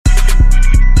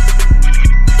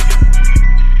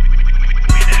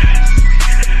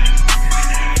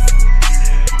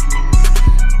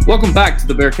Welcome back to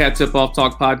the Bearcat Tip-Off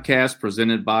Talk podcast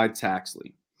presented by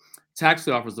Taxley.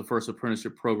 Taxley offers the first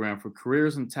apprenticeship program for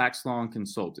careers in tax law and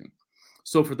consulting.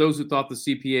 So for those who thought the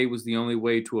CPA was the only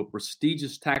way to a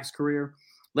prestigious tax career,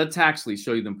 let Taxley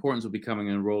show you the importance of becoming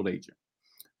an enrolled agent.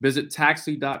 Visit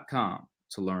Taxley.com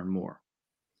to learn more.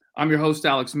 I'm your host,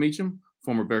 Alex Meacham,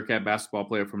 former Bearcat basketball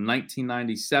player from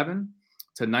 1997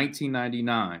 to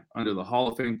 1999 under the Hall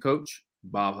of Fame coach,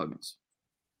 Bob Huggins.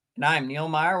 And I'm Neil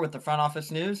Meyer with the Front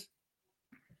Office News.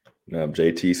 And I'm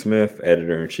JT Smith,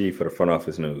 editor-in-chief for the Front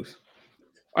Office News.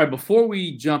 All right, before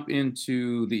we jump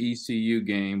into the ECU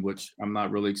game, which I'm not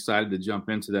really excited to jump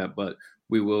into that, but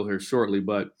we will here shortly.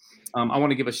 But I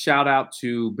want to give a shout out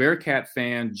to Bearcat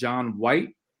fan John White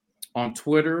on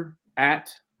Twitter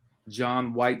at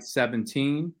John White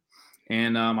 17.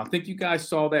 And I think you guys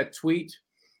saw that tweet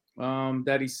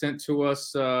that he sent to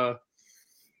us. What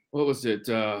was it?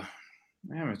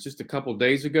 It's just a couple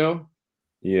days ago.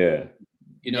 Yeah.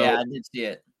 Yeah, I did see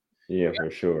it. Yeah,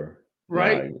 for sure.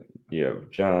 Right? Yeah,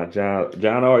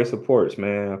 John always supports,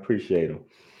 man. I appreciate him.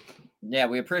 Yeah,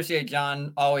 we appreciate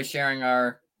John always sharing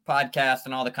our podcast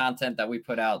and all the content that we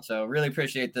put out. So really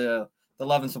appreciate the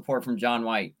love and support from John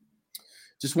White.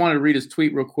 Just wanted to read his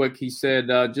tweet real quick. He said,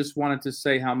 just wanted to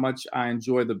say how much I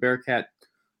enjoy the Bearcat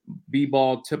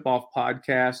B-Ball Tip-Off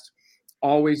podcast.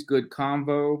 Always good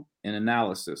convo and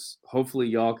analysis. Hopefully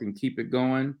y'all can keep it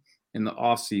going in the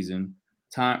off season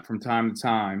from time to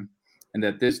time, and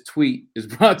that this tweet is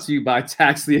brought to you by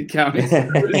Taxley Accounting. I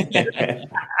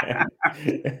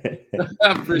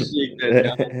appreciate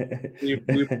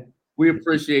that. We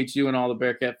appreciate you and all the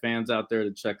Bearcat fans out there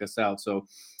to check us out. So,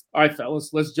 all right,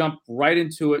 fellas, let's jump right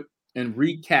into it and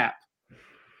recap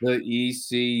the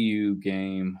ECU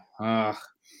game.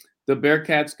 The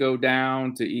Bearcats go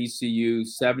down to ECU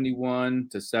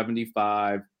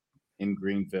 71-75 in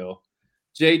Greenville.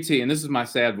 JT, and this is my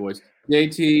sad voice.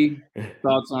 JT,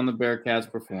 thoughts on the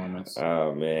Bearcats' performance?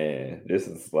 Oh, man.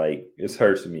 This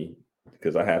hurts me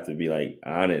because I have to be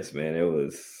honest, man. It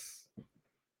was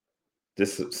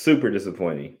just super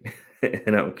disappointing.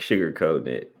 And I'm sugarcoating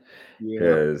it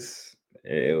because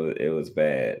it was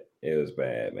bad. It was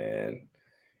bad, man.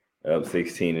 Up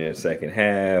 16 in the second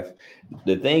half.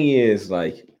 The thing is,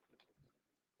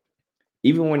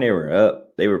 even when they were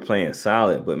up, they were playing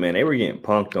solid, but man, they were getting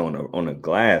punked on the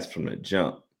glass from the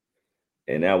jump.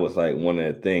 And that was one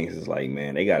of the things is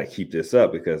man, they got to keep this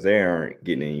up because they aren't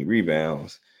getting any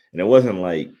rebounds. And it wasn't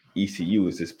like ECU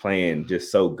was just playing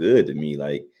just so good to me.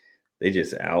 They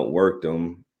just outworked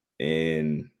them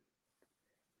and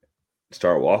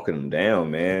start walking them down,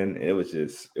 man. It was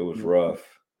rough.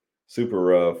 Super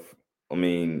rough. I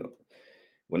mean,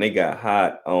 when they got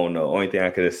hot, I don't know. Only thing I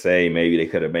could say, maybe they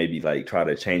could have try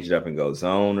to change it up and go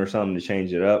zone or something to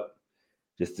change it up,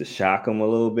 just to shock them a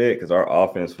little bit, because our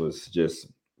offense was just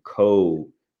cold.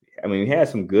 I mean, we had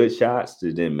some good shots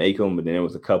that didn't make them, but then there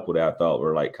was a couple that I thought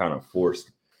were kind of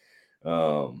forced.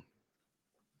 So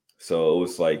it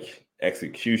was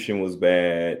execution was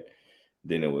bad.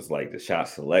 Then it was the shot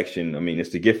selection. I mean, it's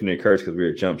the gift and the curse because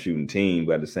we're a jump shooting team,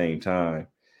 but at the same time,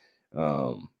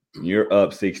 you're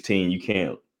up 16. You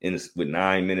can't, with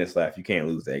 9 minutes left, you can't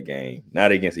lose that game.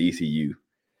 Not against ECU.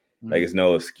 It's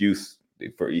no excuse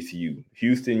for ECU.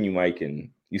 Houston, you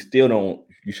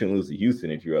shouldn't lose to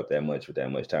Houston if you're up that much with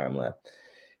that much time left.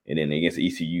 And then against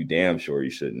ECU, damn sure you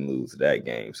shouldn't lose that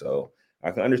game. So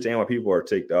I can understand why people are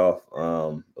ticked off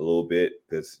a little bit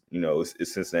because,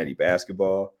 it's Cincinnati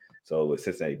basketball. So with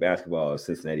Cincinnati basketball, it's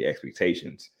Cincinnati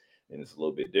expectations. And it's a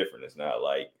little bit different. It's not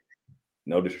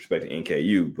no disrespect to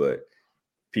NKU, but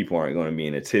people aren't going to be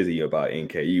in a tizzy about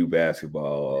NKU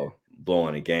basketball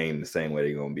blowing a game the same way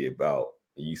they're going to be about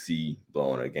UC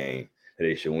blowing a game that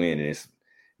they should win. And it's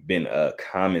been a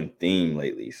common theme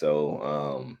lately.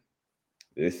 So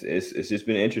it's just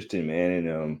been interesting,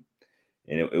 man. And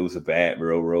it was a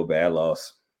real bad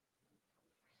loss.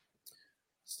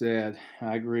 Sad.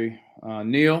 I agree.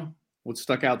 Neil, what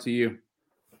stuck out to you?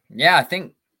 Yeah, I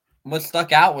think what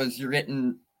stuck out was you're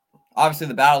getting obviously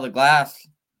the battle of the glass.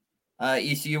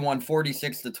 ECU won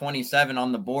 46-27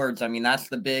 on the boards. I mean, that's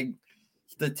the big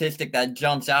statistic that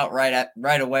jumps out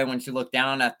right away once you look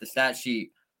down at the stat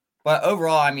sheet. But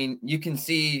overall, I mean, you can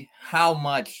see how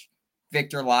much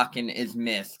Victor Locken is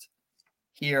missed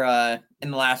here in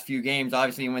the last few games.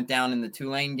 Obviously, he went down in the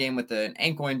Tulane game with an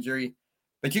ankle injury,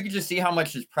 but you could just see how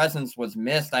much his presence was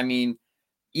missed. I mean,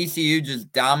 ECU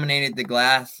just dominated the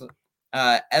glass.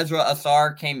 Ezra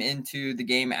Asar came into the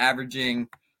game averaging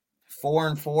 4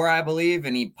 and 4, I believe,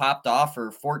 and he popped off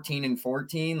for 14 and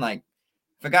 14. If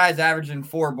a guy's averaging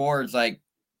 4 boards,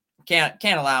 can't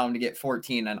allow him to get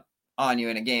 14 on you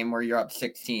in a game where you're up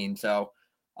 16. So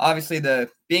obviously the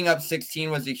being up 16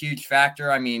 was a huge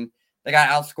factor. I mean, they got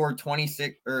outscored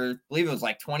 26, or I believe it was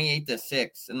like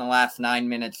 28-6 in the last 9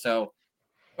 minutes. So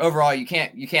overall, you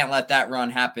can't let that run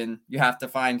happen. You have to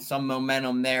find some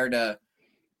momentum there to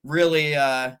really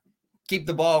keep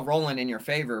the ball rolling in your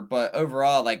favor. But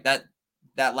overall, like that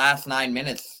last 9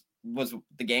 minutes was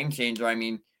the game changer. I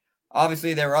mean,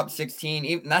 obviously they were up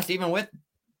 16, that's even with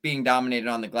being dominated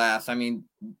on the glass. I mean,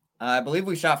 I believe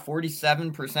we shot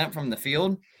 47% from the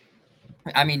field.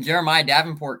 I mean, Jeremiah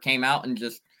Davenport came out and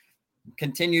just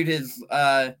continued his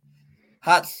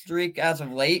hot streak as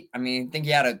of late. I mean, I think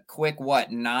he had a quick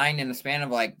 9 in the span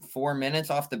of like 4 minutes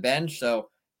off the bench. So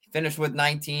he finished with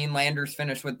 19. Landers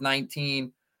finished with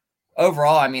 19.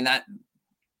 Overall, I mean,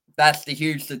 that's the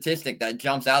huge statistic that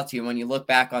jumps out to you when you look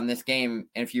back on this game.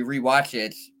 And if you rewatch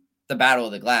it, it's the battle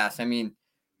of the glass. I mean,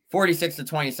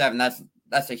 46-27,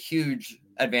 that's a huge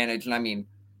advantage. And I mean,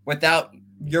 without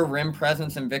your rim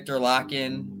presence and Victor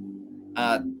Locken,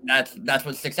 that's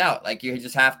what sticks out. Like you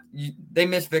just they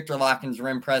miss Victor Locken's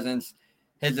rim presence,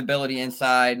 his ability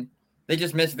inside. They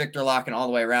just miss Victor Locken all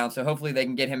the way around. So hopefully they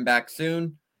can get him back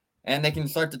soon and they can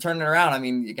start to turn it around. I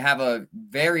mean, you have a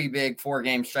very big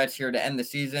 4-game stretch here to end the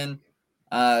season.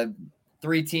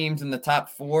 3 teams in the top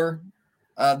 4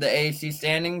 of the AAC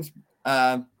standings.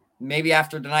 Maybe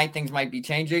after tonight, things might be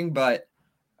changing, but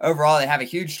overall they have a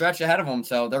huge stretch ahead of them.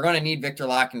 So they're going to need Victor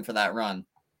Locken for that run.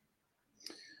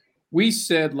 We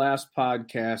said last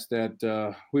podcast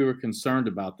that we were concerned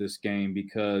about this game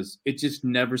because it just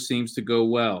never seems to go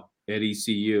well at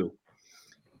ECU.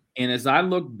 And as I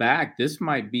look back, this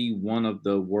might be one of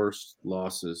the worst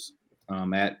losses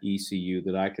at ECU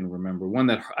that I can remember. One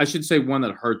that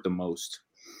hurt the most.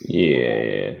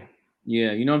 Yeah.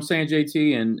 Yeah, you know what I'm saying,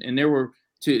 JT? And there were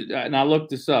and I looked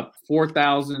this up,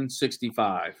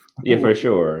 4,065. Yeah, for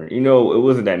sure. You know, it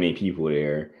wasn't that many people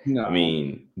there. No. I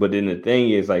mean, but then the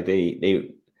thing is, like, they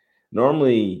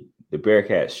normally the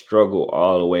Bearcats struggle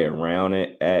all the way around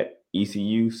it at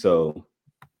ECU, so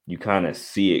you kind of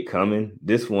see it coming.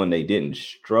 This one, they didn't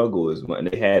struggle as much.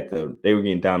 They were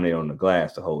getting dominated on the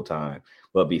glass the whole time.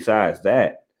 But besides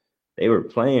that, they were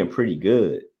playing pretty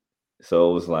good.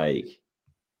 So it was like,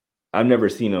 I've never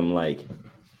seen them like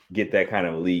get that kind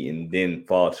of lead and then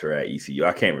falter at ECU.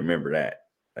 I can't remember that.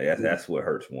 Like that's what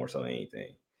hurts more so than anything.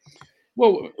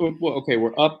 Well, okay,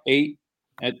 we're up 8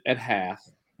 at half,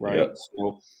 right? Yep.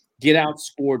 So get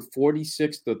outscored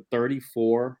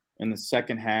 46-34 in the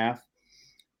second half.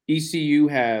 ECU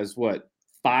has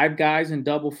 5 guys in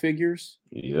double figures?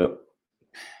 Yep.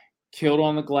 Killed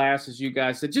on the glass, as you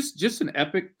guys said. Just an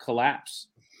epic collapse.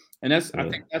 And I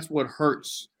think that's what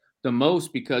hurts the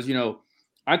most because, you know,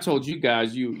 I told you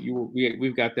guys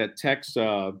we've got that text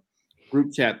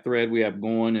group chat thread we have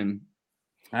going, and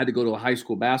I had to go to a high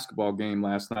school basketball game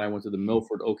last night. I went to the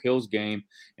Milford Oak Hills game,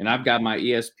 and I've got my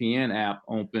ESPN app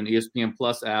open, ESPN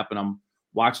Plus app, and I'm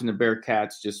watching the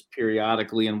Bearcats just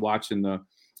periodically and watching the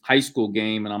high school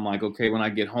game. And I'm like, okay, when I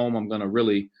get home, I'm going to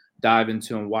really dive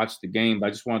into and watch the game. But I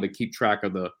just wanted to keep track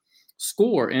of the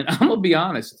score. And I'm going to be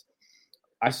honest.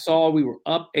 I saw we were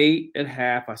up 8 at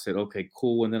half. I said, okay,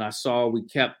 cool. And then I saw we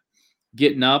kept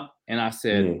getting up, and I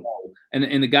said, oh.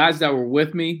 And the guys that were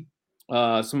with me,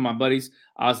 some of my buddies,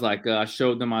 I was like, I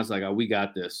showed them, I was like, oh, we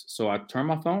got this. So I turned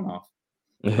my phone off.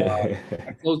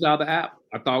 I closed out the app.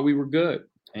 I thought we were good.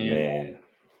 And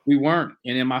we weren't.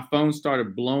 And then my phone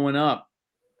started blowing up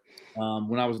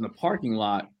when I was in the parking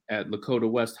lot at Lakota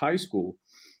West High School.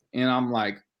 And I'm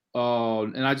like, oh,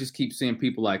 and I just keep seeing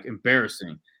people like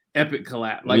embarrassing. Epic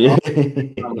collapse. Like,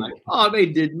 I'm like, oh, they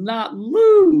did not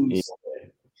lose.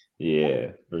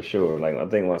 Yeah, for sure. Like, I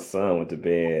think my son went to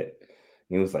bed.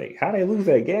 He was like, how they lose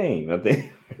that game? I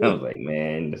was like,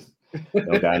 man, just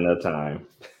don't got enough time.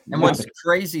 And what's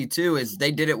crazy, too, is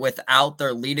they did it without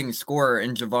their leading scorer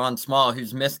in Javon Small,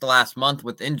 who's missed the last month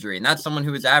with injury. And that's someone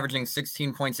who was averaging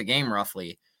 16 points a game,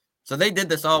 roughly. So they did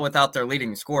this all without their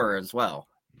leading scorer as well.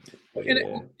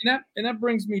 And that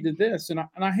brings me to this. And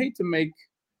I hate to make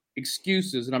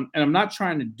excuses, and I'm not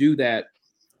trying to do that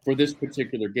for this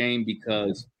particular game,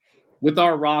 because with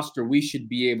our roster we should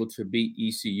be able to beat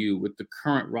ECU with the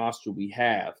current roster we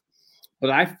have. But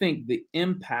I think the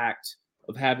impact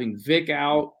of having Vic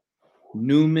out,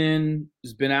 Newman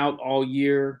has been out all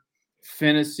year,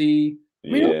 Fennessy,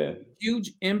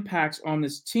 huge impacts on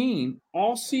this team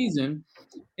all season.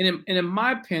 And in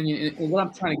my opinion, and what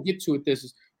I'm trying to get to with this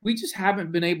is we just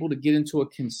haven't been able to get into a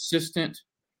consistent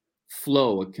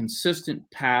flow, a consistent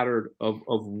pattern of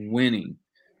winning.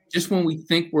 Just when we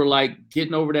think we're like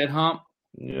getting over that hump,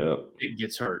 it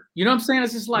gets hurt. You know what I'm saying?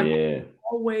 It's just like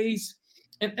always,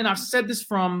 and I've said this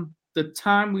from the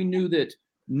time we knew that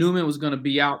Newman was going to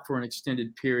be out for an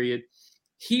extended period.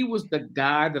 He was the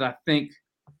guy that I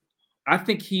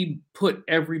think he put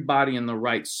everybody in the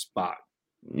right spot.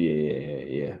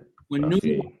 Yeah. When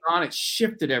Newman was on, it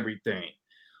shifted everything.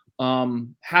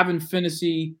 Having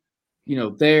Finney,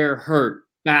 there, hurt,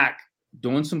 back,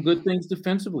 doing some good things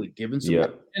defensively, giving some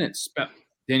minutes.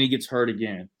 Then he gets hurt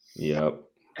again. Yep.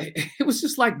 It was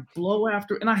just like blow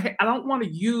after, and I don't want to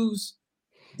use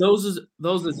those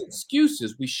as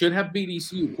excuses. We should have beat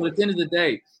ECU, but at the end of the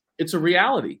day, it's a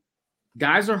reality.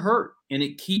 Guys are hurt, and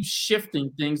it keeps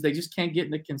shifting things. They just can't get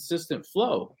in a consistent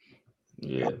flow.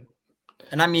 Yeah.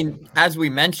 And I mean, as we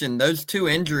mentioned, those two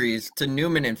injuries to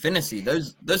Newman and Finney,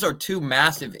 those are two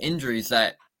massive injuries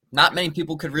that not many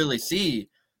people could really see,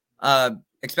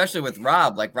 especially with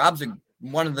Rob. Like, Rob's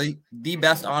one of the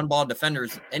best on-ball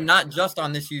defenders, and not just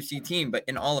on this UC team, but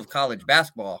in all of college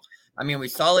basketball. I mean, we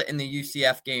saw it in the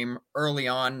UCF game early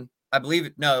on. It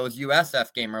was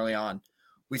USF game early on.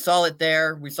 We saw it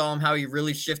there. We saw how he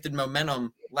really shifted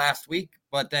momentum last week.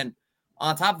 But then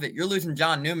on top of it, you're losing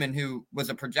John Newman, who was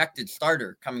a projected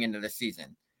starter coming into the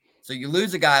season. So you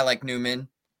lose a guy like Newman,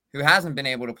 who hasn't been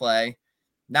able to play.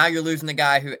 Now you're losing the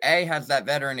guy who, A, has that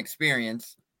veteran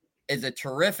experience, is a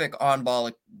terrific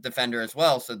on-ball defender as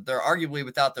well. So they're arguably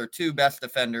without their two best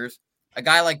defenders. A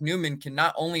guy like Newman can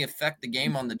not only affect the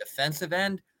game on the defensive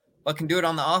end, but can do it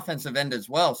on the offensive end as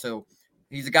well. So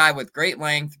he's a guy with great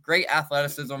length, great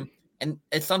athleticism, and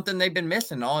it's something they've been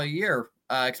missing all year,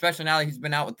 especially now that he's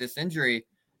been out with this injury.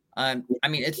 I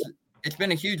mean, it's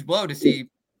been a huge blow to see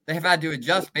they have had to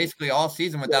adjust basically all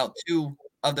season without two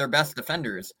of their best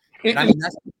defenders. And I mean,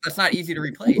 that's not easy to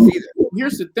replace either.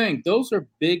 Here's the thing. Those are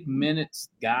big minutes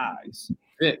guys.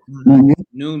 Vic,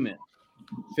 Newman,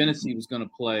 Finney was going to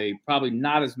play probably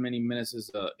not as many minutes as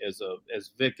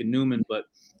Vic and Newman, but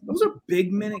those are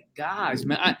big minute guys,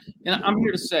 man. I'm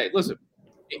here to say, listen,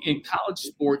 in college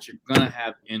sports, you're going to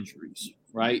have injuries,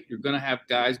 right? You're going to have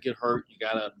guys get hurt.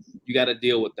 You gotta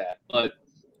deal with that. But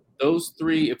those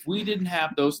three, if we didn't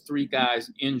have those three guys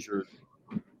injured,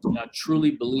 I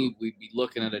truly believe we'd be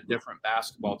looking at a different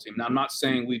basketball team. Now, I'm not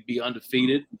saying we'd be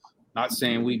undefeated, not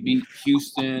saying we'd beat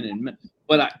Houston,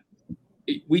 but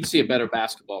we'd see a better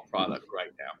basketball product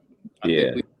right now. I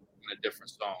think we'd be in a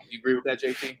different song. Do you agree with that,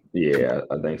 JT? Yeah,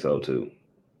 I think so too.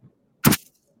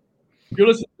 You're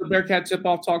listening to the Bearcat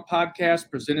Tip-Off Talk podcast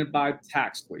presented by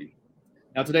Taxley.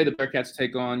 Now, today the Bearcats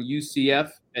take on UCF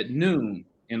at noon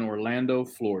in Orlando,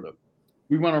 Florida.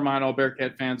 We want to remind all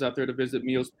Bearcat fans out there to visit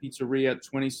Mio's Pizzeria at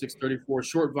 2634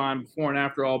 Short Vine before and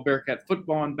after all Bearcat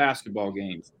football and basketball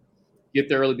games. Get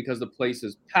there early because the place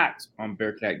is packed on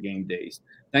Bearcat game days.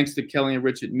 Thanks to Kelly and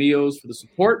Rich at Mio's for the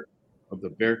support of the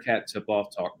Bearcat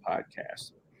Tip-Off Talk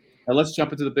podcast. Now let's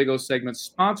jump into the Big O segment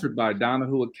sponsored by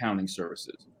Donahue Accounting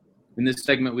Services. In this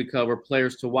segment, we cover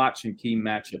players to watch and key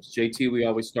matchups. JT, we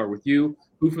always start with you.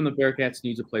 Who from the Bearcats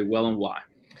needs to play well and why?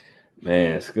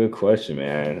 Man, it's a good question,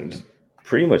 man.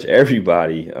 Pretty much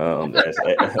everybody.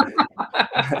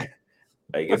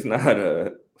 It's not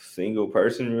a single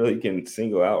person really can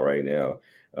single out right now.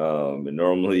 And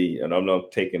normally, and I'm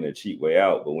not taking a cheap way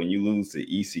out, but when you lose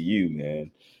to ECU,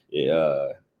 man,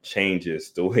 it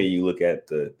changes the way you look at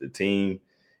the team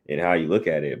and how you look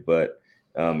at it. But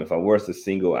if I was to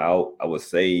single out, I would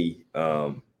say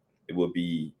it would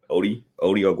be Odi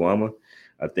Oguama.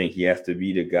 I think he has to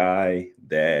be the guy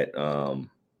that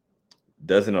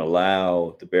doesn't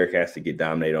allow the Bearcats to get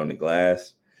dominated on the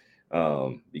glass.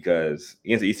 Because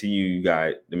against ECU, you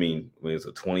got, it was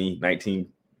a 20-19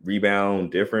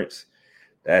 rebound difference.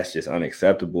 That's just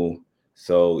unacceptable.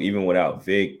 So even without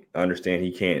Vic, I understand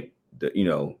he can't,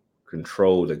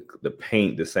 control the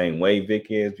paint the same way Vic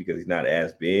is because he's not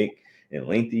as big and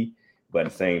lengthy. But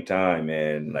at the same time,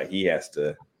 man, like he has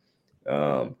to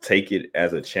take it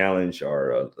as a challenge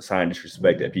or a sign of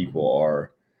disrespect that people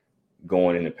are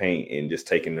going in the paint and just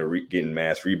getting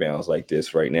mass rebounds like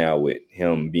this right now with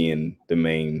him being the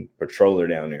main patroller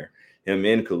down there, him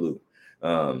and Kalu.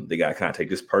 They got to kind of take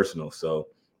this personal. So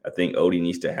I think Odie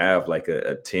needs to have like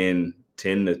a 10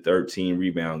 to 13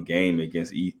 rebound game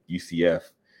against UCF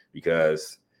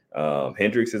because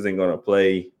Hendricks isn't going to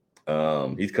play.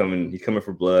 He's coming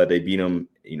for blood. They beat him,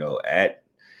 at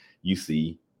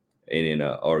UC, and then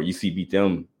or UC beat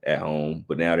them at home,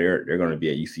 but now they're going to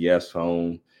be at UCF's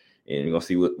home. And we're going to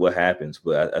see what happens.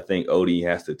 But I think Odie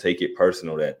has to take it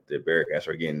personal that the Bearcats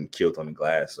are getting killed on the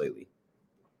glass lately.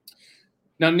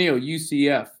 Now, Neil,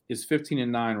 UCF is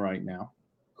 15-9 right now.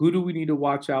 Who do we need to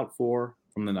watch out for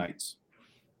from the Knights?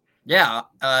 Yeah,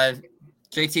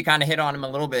 JT kind of hit on him a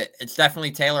little bit. It's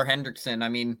definitely Taylor Hendrickson. I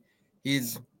mean,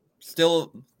 he's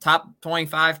still top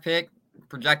 25 pick,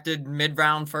 projected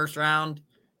mid-round, first round.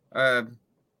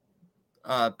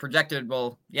 projected,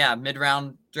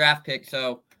 mid-round draft pick.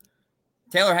 So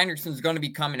Taylor Hendrickson is going to be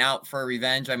coming out for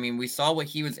revenge. I mean, we saw what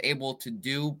he was able to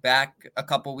do back a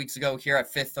couple weeks ago here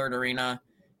at Fifth Third Arena.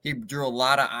 He drew a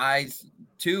lot of eyes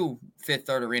to Fifth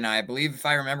Third Arena. I believe, if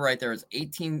I remember right, there was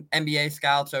 18 NBA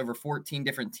scouts over 14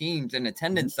 different teams in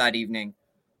attendance that evening.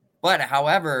 But,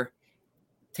 however,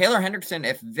 Taylor Hendrickson,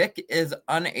 if Vic is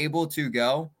unable to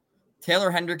go,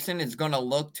 Taylor Hendrickson is going to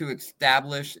look to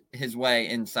establish his way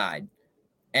inside.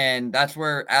 And that's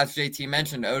where, as JT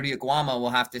mentioned, Odi Aguama will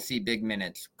have to see big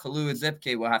minutes. Kalu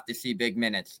Zipke will have to see big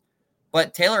minutes.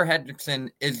 But Taylor Hendrickson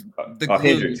is the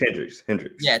glue.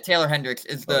 Hendricks. Yeah, Taylor Hendricks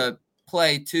is the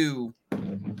play to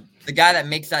the guy that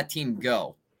makes that team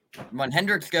go. When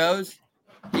Hendricks goes,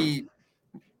 we've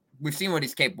seen what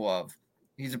he's capable of.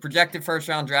 He's a projected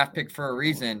first-round draft pick for a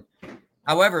reason.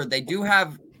 However, they do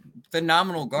have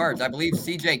phenomenal guards. I believe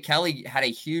C.J. Kelly had a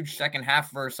huge second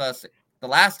half versus us the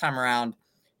last time around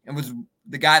and was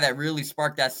the guy that really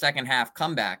sparked that second half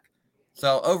comeback.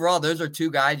 So overall, those are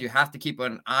two guys you have to keep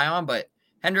an eye on, but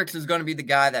Hendricks is going to be the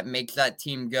guy that makes that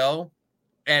team go.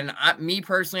 And me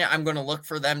personally, I'm going to look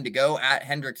for them to go at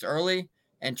Hendricks early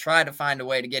and try to find a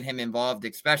way to get him involved,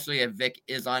 especially if Vic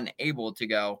is unable to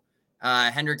go.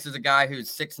 Hendricks is a guy who's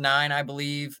 6'9", I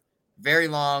believe, very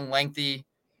long, lengthy,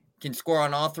 can score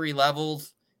on all three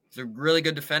levels. He's a really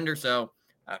good defender, so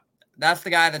that's the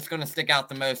guy that's going to stick out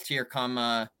the most here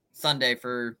come Sunday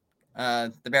for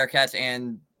the Bearcats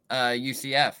and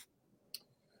UCF.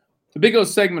 The Big O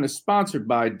segment is sponsored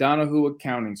by Donahue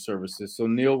Accounting Services. So,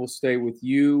 Neil, we'll stay with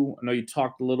you. I know you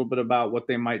talked a little bit about what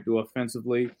they might do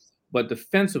offensively, but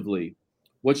defensively,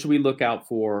 what should we look out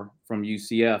for from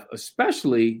UCF,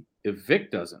 especially if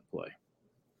Vic doesn't play?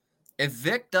 If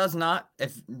Vic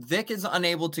is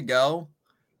unable to go,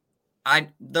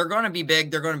 they're going to be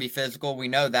big. They're going to be physical. We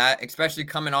know that, especially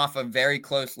coming off a very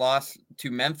close loss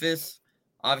to Memphis.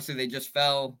 Obviously, they just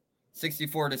fell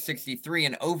 64-63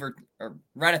 and over, or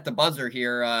right at the buzzer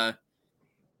here,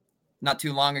 not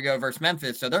too long ago versus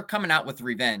Memphis. So they're coming out with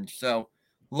revenge. So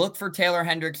look for Taylor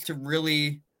Hendricks to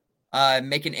really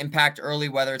make an impact early,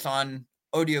 whether it's on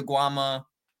Odi Aguama,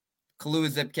 Kalu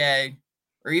Zipke,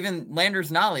 or even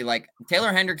Landers Nolly. Like,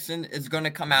 Taylor Hendrickson is going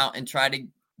to come out and try to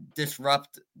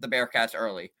disrupt the Bearcats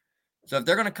early. So if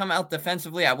they're going to come out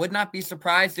defensively, I would not be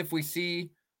surprised if we see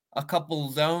a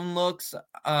couple zone looks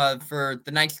for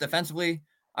the Knights defensively.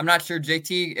 I'm not sure,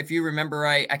 JT, if you remember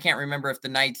right. I can't remember if the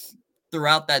Knights threw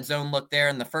out that zone look there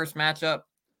in the first matchup,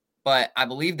 but I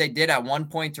believe they did at one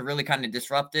point to really kind of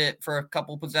disrupt it for a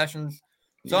couple possessions.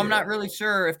 So I'm not really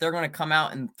sure if they're going to come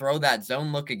out and throw that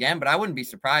zone look again, but I wouldn't be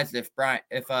surprised if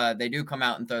they do come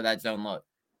out and throw that zone look.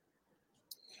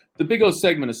 The Big O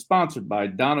segment is sponsored by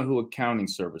Donahue Accounting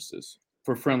Services.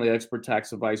 For friendly expert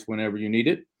tax advice whenever you need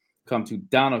it, come to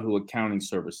Donahue Accounting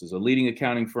Services, a leading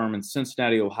accounting firm in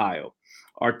Cincinnati, Ohio.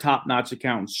 Our top-notch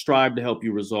accountants strive to help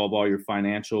you resolve all your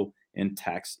financial and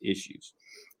tax issues.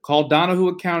 Call Donahue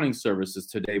Accounting Services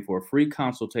today for a free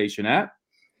consultation at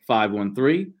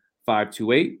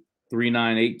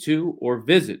 513-528-3982 or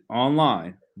visit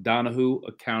online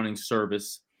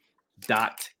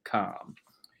DonahueAccountingService.com.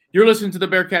 You're listening to the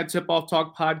Bearcat Tip-Off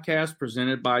Talk podcast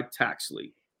presented by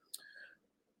Taxley.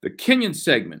 The Kenyon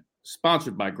segment,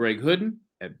 sponsored by Greg Hooden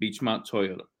at Beachmont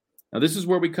Toyota. Now, this is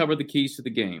where we cover the keys to the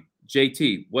game.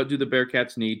 JT, what do the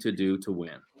Bearcats need to do to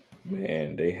win?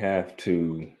 Man, they have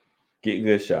to get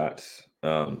good shots.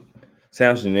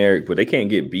 Sounds generic, but they can't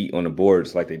get beat on the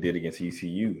boards like they did against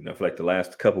ECU. And I feel like the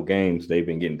last couple games, they've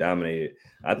been getting dominated.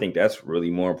 I think that's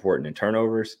really more important than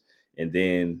turnovers. And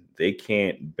then they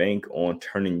can't bank on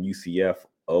turning UCF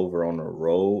over on the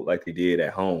road like they did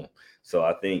at home. So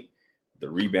I think the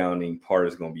rebounding part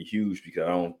is going to be huge because I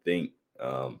don't think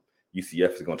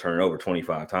UCF is going to turn it over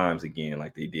 25 times again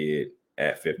like they did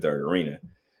at Fifth Third Arena.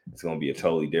 It's going to be a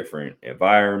totally different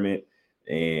environment,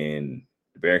 and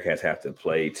the Bearcats have to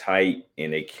play tight,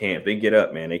 and they get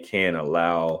up, man. They can't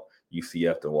allow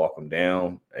UCF to walk them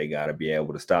down. They got to be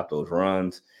able to stop those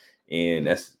runs, and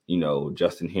that's,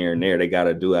 Justin here and there. They got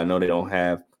to do it. I know they don't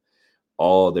have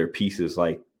all their pieces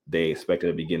like they expected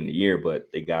at the beginning of the year, but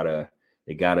they gotta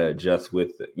adjust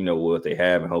with what they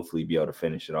have and hopefully be able to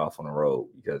finish it off on the road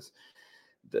because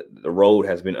the road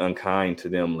has been unkind to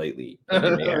them lately,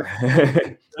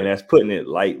 and that's putting it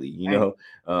lightly. 2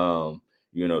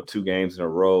 games in a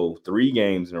row, 3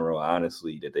 games in a row,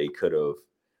 honestly, that they could have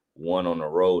won on the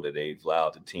road that they've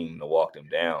allowed the team to walk them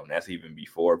down. That's even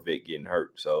before Vic getting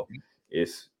hurt. So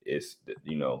it's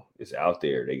out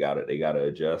there. They gotta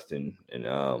adjust and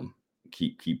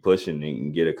keep pushing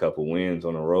and get a couple wins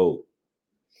on the road.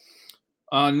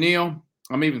 Neil,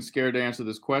 I'm even scared to answer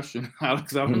this question,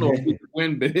 Alex. I don't know if we can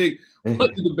win big.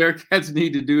 What do the Bearcats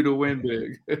need to do to win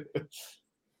big?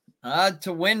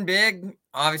 To win big,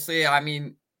 obviously, I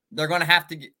mean, they're going to have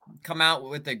to come out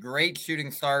with a great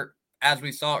shooting start, as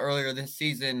we saw earlier this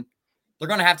season. They're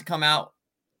going to have to come out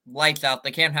lights out.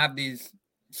 They can't have these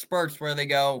spurts where they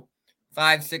go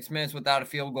 5-6 minutes without a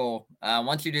field goal.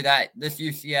 Once you do that, this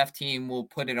UCF team will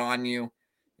put it on you,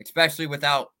 especially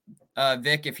without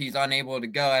Vic if he's unable to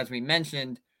go, as we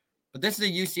mentioned. But this is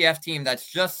a UCF team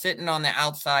that's just sitting on the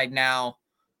outside now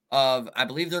of, I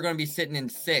believe they're going to be sitting in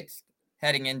 6th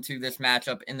heading into this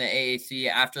matchup in the AAC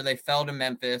after they fell to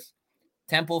Memphis.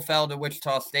 Temple fell to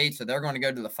Wichita State, so they're going to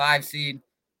go to the 5 seed.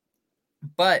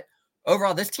 But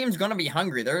overall, this team's going to be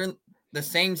hungry. They're in the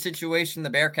same situation the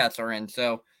Bearcats are in,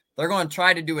 so they're going to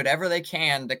try to do whatever they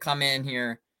can to come in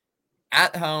here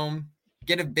at home,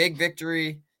 get a big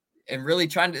victory, and really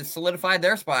trying to solidify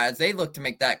their spot as they look to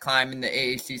make that climb in the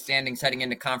AAC standings heading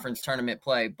into conference tournament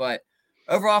play. But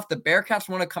overall, if the Bearcats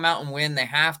want to come out and win, they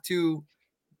have to,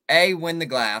 A, win the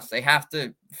glass. They have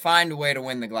to find a way to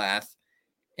win the glass.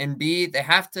 And B, they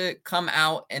have to come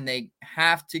out and they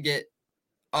have to get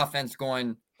offense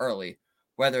going early,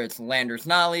 whether it's Landers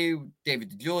Nolly,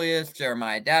 David DeJulius,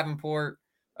 Jeremiah Davenport,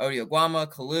 Odi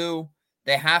Oguama, Kalu.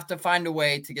 They have to find a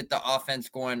way to get the offense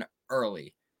going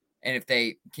early. And if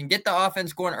they can get the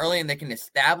offense going early and they can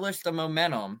establish the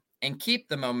momentum and keep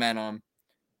the momentum,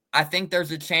 I think there's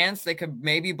a chance they could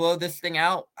maybe blow this thing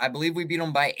out. I believe we beat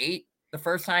them by 8 the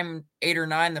first time, 8 or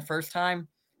 9 the first time.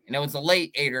 And it was a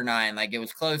late 8 or 9. Like, it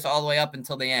was close all the way up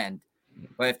until the end.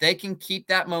 But if they can keep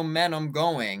that momentum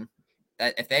going,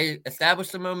 that if they establish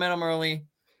the momentum early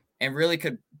and really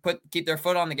could keep their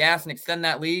foot on the gas and extend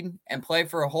that lead and play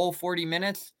for a whole 40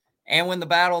 minutes and win the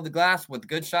battle of the glass with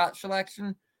good shot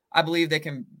selection, I believe they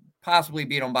can possibly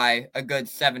beat them by a good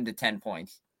 7 to 10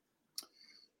 points.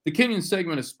 The Kenyon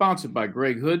segment is sponsored by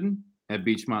Greg Hooden at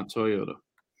Beachmont Toyota.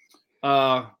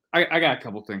 I got a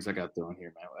couple things I got throwing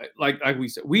here, man. Like we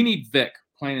said, we need Vic,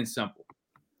 plain and simple,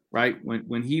 right?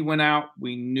 When he went out,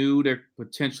 we knew there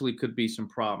potentially could be some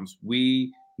problems.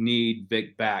 We need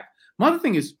Vic back. My other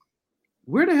thing is,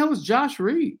 where the hell is Josh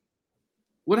Reed?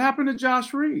 What happened to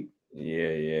Josh Reed?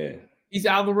 Yeah. He's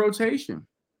out of the rotation.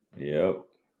 Yep.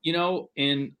 You know,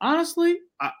 and honestly,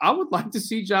 I would like to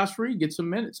see Josh Reed get some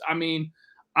minutes. I mean,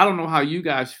 I don't know how you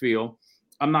guys feel.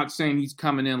 I'm not saying he's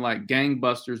coming in like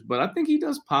gangbusters, but I think he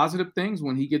does positive things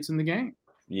when he gets in the game.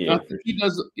 Yeah, I think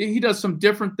he does some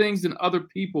different things than other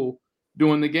people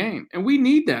do in the game, and we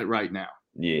need that right now.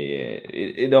 Yeah.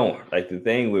 It don't, like, the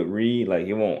thing with Reed, like,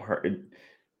 it won't hurt.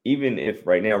 Even if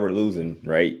right now we're losing,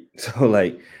 right? So,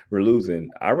 like, we're losing.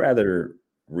 I'd rather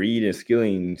Reed and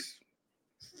Skillings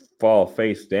fall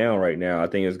face down right now. I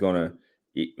think it's gonna.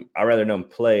 I'd rather them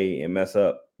play and mess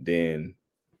up than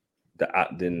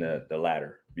the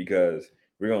latter, because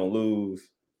we're gonna lose.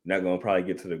 Not gonna probably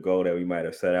get to the goal that we might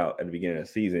have set out at the beginning of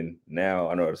the season. Now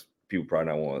I know people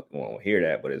probably not want to hear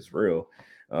that, but it's real.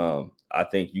 I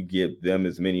think you give them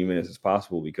as many minutes as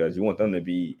possible because you want them to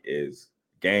be as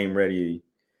game ready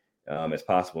as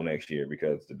possible next year,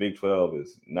 because the Big 12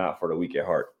 is not for the weak at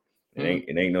heart.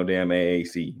 It ain't no damn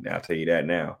AAC. Now, I'll tell you that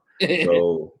now.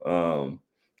 So,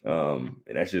 and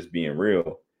that's just being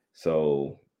real.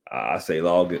 So I say,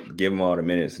 give them all the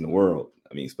minutes in the world.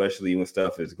 I mean, especially when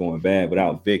stuff is going bad.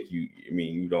 Without Vic,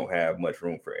 you don't have much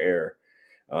room for error.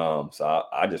 So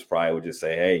I just probably would just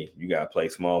say, hey, you got to play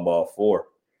small ball 4,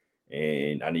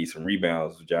 and I need some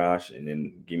rebounds, Josh, and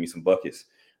then give me some buckets.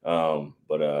 I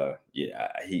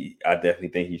definitely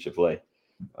think he should play,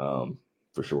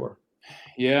 for sure.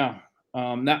 Yeah.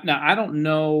 Now I don't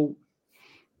know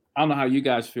how you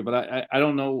guys feel, but I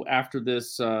don't know after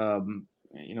this.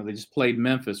 They just played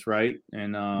Memphis, right?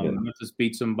 And Memphis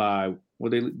beats them by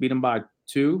they beat them by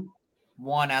 2?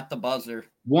 1 at the buzzer.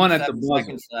 1 at the buzzer. 7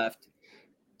 seconds left.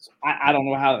 I don't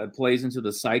know how that plays into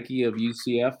the psyche of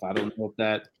UCF. I don't know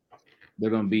if they're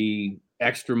going to be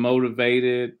extra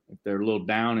motivated, if they're a little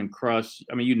down and crushed.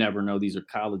 I mean, you never know. These are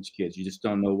college kids. You just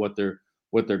don't know what they're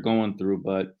going through.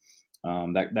 But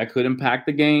that could impact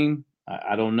the game.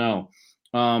 I don't know.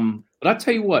 But I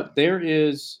tell you what,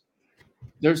 there's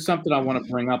something I want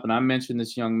to bring up, and I mentioned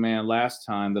this young man last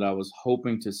time that I was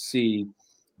hoping to see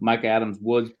Mike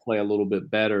Adams-Woods play a little bit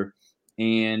better.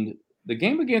 And the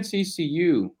game against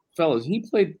ECU, fellas, he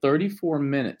played 34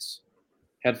 minutes,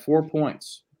 had 4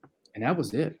 points, and that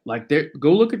was it. Like,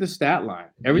 go look at the stat line.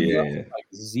 Everything else was like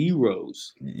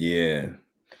zeros. Yeah.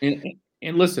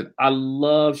 And listen, I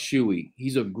love Shuey.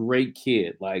 He's a great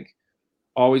kid. Like,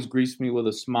 always greets me with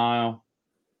a smile.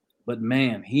 But,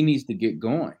 man, he needs to get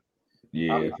going.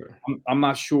 Yeah. I'm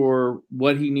not sure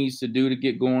what he needs to do to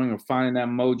get going or finding that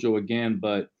mojo again,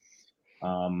 but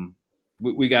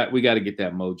we got to get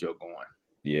that mojo going.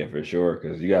 Yeah, for sure.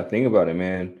 Because you got to think about it,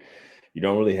 man. You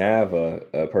don't really have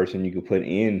a person you could put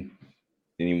in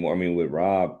anymore. I mean, with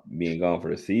Rob being gone for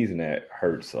the season, that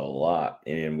hurts a lot.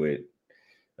 And with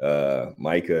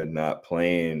Micah not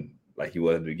playing like he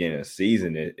was at the beginning of the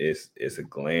season, it's a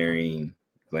glaring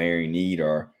need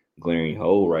or glaring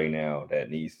hole right now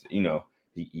that needs, I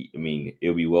mean,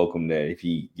 it'll be welcome that if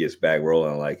he gets back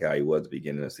rolling like how he was at the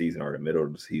beginning of the season or the middle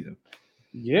of the season.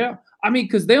 Yeah. I mean,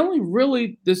 because they only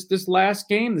really this last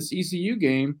game, this ECU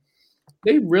game,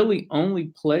 they really only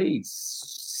played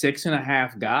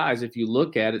 6.5 guys if you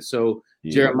look at it. So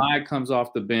Jeremiah comes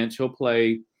off the bench. He'll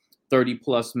play 30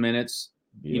 plus minutes.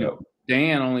 Yeah.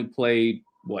 Dan only played,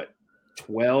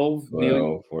 12?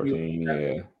 14,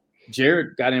 yeah.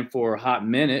 Jared got in for a hot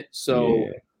minute. So,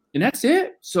 and that's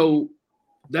it. So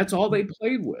that's all they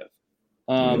played with.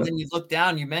 And then you look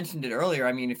down, you mentioned it earlier.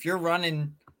 I mean, if you're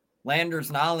running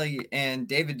Landers Nolly and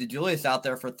David DeJulius out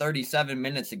there for 37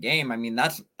 minutes a game, I mean,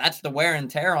 that's the wear and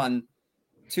tear on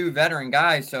two veteran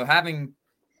guys. So having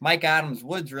Mike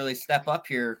Adams-Woods really step up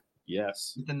here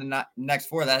within the next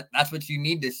four, that's what you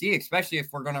need to see, especially if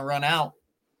we're going to run out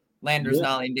Landers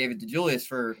Nolly and David DeJulius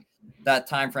for that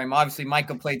time frame. Obviously,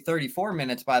 Micah played 34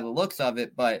 minutes by the looks of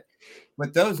it, but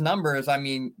with those numbers, I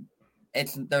mean,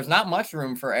 there's not much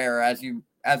room for error, as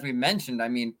we mentioned. I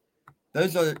mean,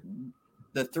 those are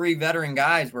the three veteran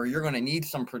guys where you're going to need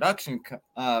some production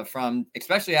from,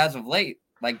 especially as of late,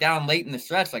 like down late in the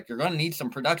stretch. Like, you're going to need some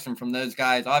production from those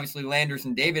guys. Obviously, Landers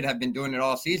and David have been doing it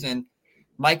all season.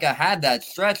 Micah had that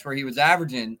stretch where he was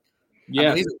averaging, I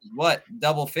believe it was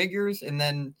double figures, and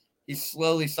then he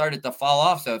slowly started to fall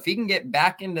off. So if he can get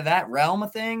back into that realm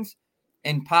of things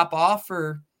and pop off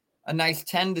for a nice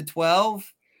 10 to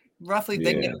 12, roughly, if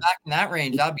they can get back in that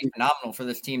range, that'd be phenomenal for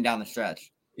this team down the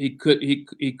stretch. He could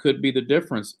be the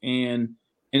difference, and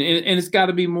it's got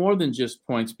to be more than just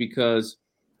points, because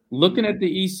looking at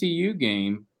the ECU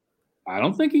game, I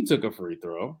don't think he took a free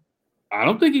throw. I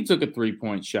don't think he took a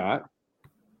 3-point shot.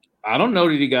 I don't know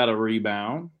that he got a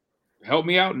rebound. Help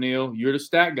me out, Neil. You're the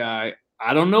stat guy.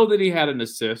 I don't know that he had an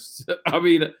assist. I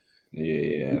mean,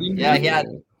 he had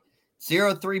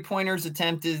 0 3-pointers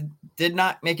attempted, did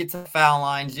not make it to the foul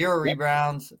line, 0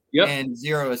 rebounds, and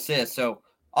 0 assists. So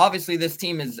obviously this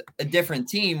team is a different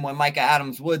team when Micah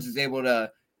Adams-Woods is able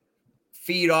to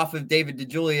feed off of David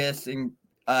DeJulius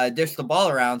and dish the ball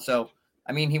around. So,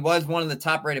 I mean, he was one of the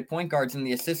top-rated point guards in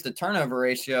the assist-to-turnover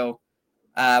ratio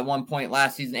at one point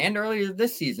last season and earlier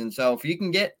this season. So if you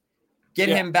can get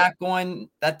him back going,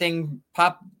 that thing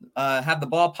have the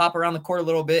ball pop around the court a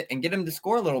little bit and get him to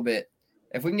score a little bit.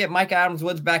 If we can get Mike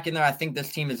Adams-Woods back in there, I think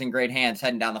this team is in great hands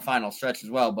heading down the final stretch as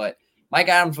well. But Mike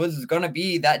Adams-Woods is going to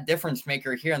be that difference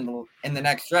maker here in the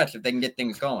next stretch if they can get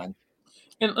things going.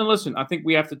 And listen, I think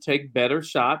we have to take better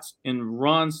shots and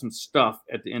run some stuff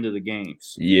at the end of the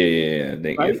games. Yeah,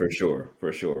 for sure.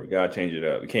 Got to change it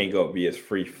up. We can't be as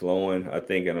free-flowing, I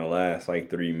think, in the last,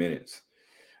 3 minutes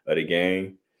of the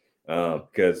game.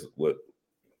 Because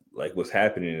what's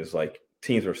happening is,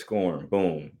 teams are scoring,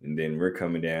 boom, and then we're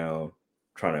coming down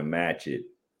trying to match it.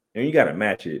 And you got to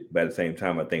match it, but at the same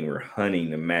time, I think we're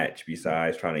hunting the match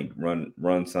besides trying to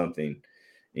run something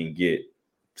and get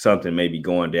something maybe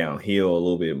going downhill a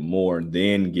little bit more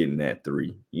than getting that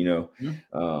three,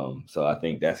 So I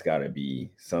think that's got to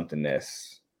be something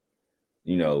that's,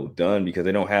 done, because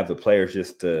they don't have the players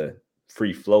just to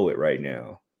free flow it right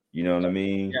now. You know what I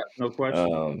mean? Yeah, no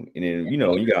question. And then,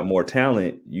 you got more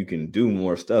talent, you can do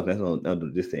more stuff. That's not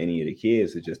just to any of the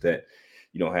kids. It's just that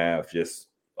you don't have just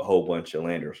a whole bunch of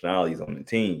Landers Nollies on the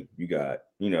team. You got,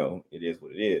 it is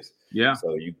what it is. Yeah.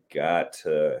 So you got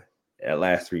to, at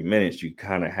last 3 minutes, you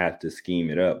kind of have to scheme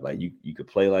it up. Like you could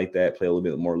play like that, play a little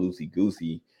bit more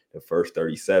loosey-goosey the first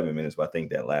 37 minutes. But I think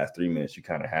that last 3 minutes, you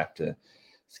kind of have to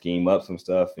scheme up some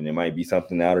stuff, and it might be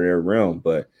something out of their realm.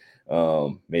 But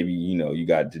maybe, you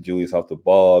got DeJulius off the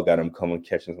ball, got him coming,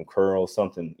 catching some curls,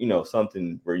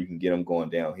 something where you can get him going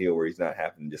downhill where he's not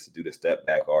having just to do the step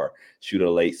back or shoot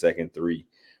a late second three,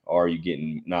 or you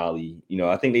getting Nolly.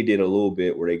 I think they did a little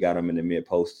bit where they got him in the mid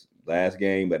post last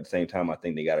game, but at the same time, I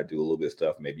think they got to do a little bit of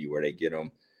stuff maybe where they get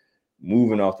him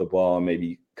moving off the ball,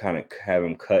 maybe kind of have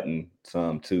him cutting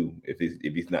some too if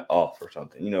he's not off or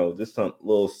something. Just some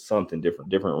little something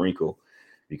different wrinkle,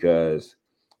 because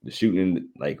the shooting,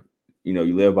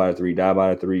 you live by the three, die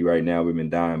by the three. Right now, we've been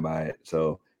dying by it.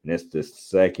 So, and that's the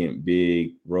second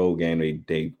big road game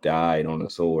they died on the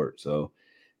sword. So,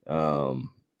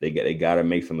 they got to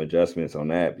make some adjustments on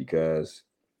that, because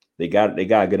they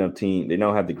got a good enough team. They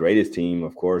don't have the greatest team,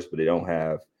 of course, but they don't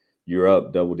have you're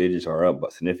up double digits or up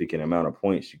a significant amount of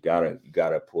points. You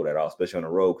gotta pull that off, especially on the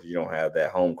road because you don't have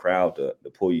that home crowd to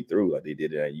pull you through like they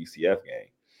did in that UCF game.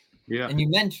 Yeah. And you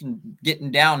mentioned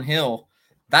getting downhill.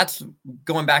 That's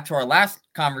going back to our last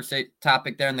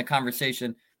topic there in the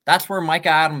conversation. That's where Micah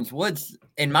Adams-Woods,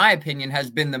 in my opinion,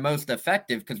 has been the most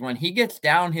effective because when he gets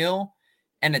downhill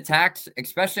and attacks,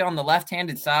 especially on the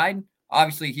left-handed side,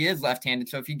 obviously he is left-handed.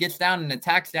 So if he gets down and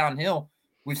attacks downhill,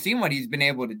 we've seen what he's been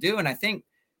able to do. And I think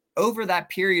over that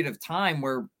period of time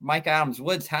where Micah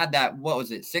Adams-Woods had that,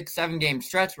 6-7 game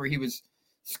stretch where he was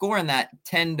scoring that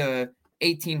 10 to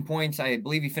 18 points. I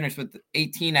believe he finished with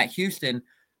 18 at Houston,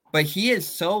 but he is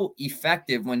so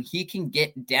effective when he can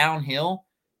get downhill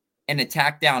and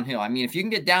attack downhill. I mean, if you can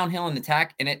get downhill and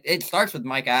attack, and it starts with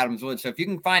Micah Adams-Woods. So if you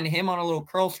can find him on a little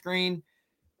curl screen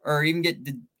or even get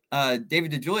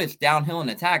David DeJulius downhill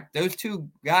and attack, those two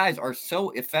guys are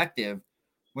so effective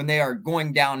when they are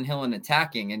going downhill and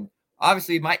attacking. And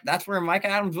obviously that's where Micah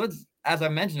Adams-Woods, as I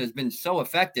mentioned, has been so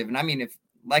effective. And I mean, if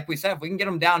we can get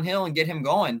him downhill and get him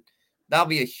going, that'll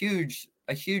be a huge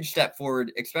step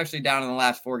forward, especially down in the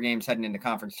last 4 games heading into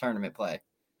conference tournament play.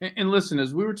 And listen,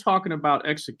 as we were talking about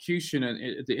execution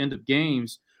at the end of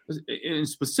games, and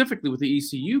specifically with the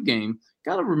ECU game,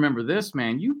 got to remember this,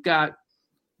 man. You've got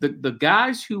the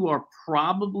guys who are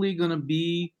probably going to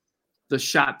be the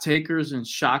shot takers and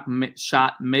shot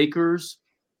makers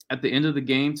at the end of the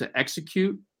game to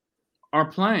execute are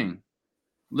playing.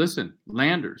 Listen,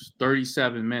 Landers,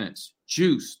 37 minutes.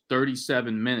 Juice,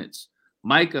 37 minutes.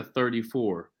 Micah,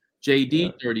 34.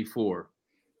 JD, 34.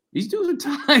 These dudes are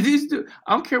tired.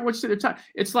 I don't care what you say, they're tired.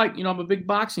 It's like, I'm a big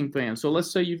boxing fan. So let's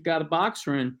say you've got a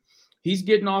boxer and he's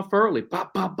getting off early.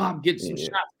 Pop, pop, pop, getting some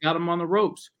shots, got him on the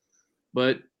ropes.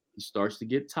 But he starts to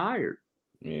get tired.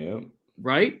 Yeah.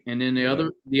 Right? And then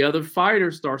the other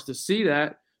fighter starts to see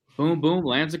that. Boom, boom,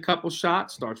 lands a couple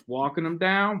shots, starts walking them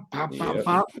down. Pop, pop,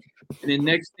 pop. And then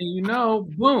next thing you know,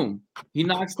 boom, he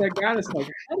knocks that guy. That's like,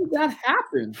 how did that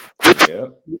happen? Yeah.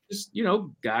 Just,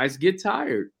 guys get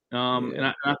tired.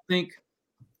 And I think,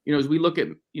 as we look at,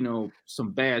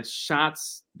 some bad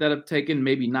shots that have taken,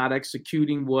 maybe not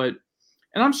executing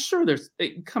and I'm sure there's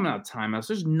coming out of timeouts.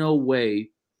 There's no way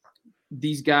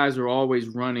these guys are always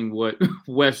running what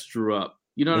West drew up.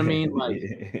 You know what I mean? Like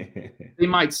they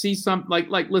might see something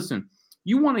like, listen,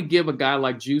 you want to give a guy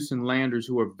like Juice and Landers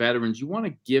who are veterans, you want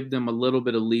to give them a little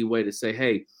bit of leeway to say,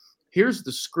 hey, here's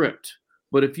the script.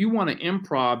 But if you want to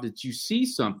improv that you see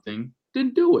something,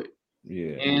 then do it.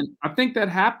 Yeah. And I think that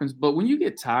happens. But when you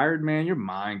get tired, man, your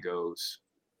mind goes.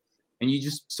 And you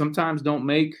just sometimes don't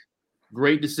make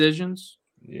great decisions.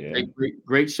 Yeah. Make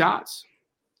great shots.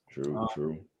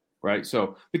 True. Right.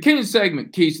 So the Kenyon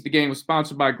segment, Keys to the Game, was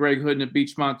sponsored by Greg Hooden at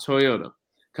Beachmont Toyota.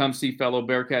 Come see fellow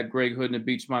Bearcat Greg Hooden at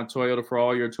Beachmont Toyota for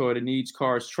all your Toyota needs,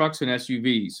 cars, trucks, and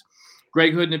SUVs.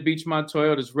 Greg Hooden at Beachmont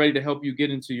Toyota is ready to help you get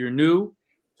into your new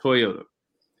Toyota.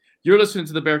 You're listening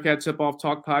to the Bearcat Tip-Off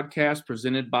Talk podcast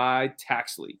presented by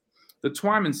Taxley. The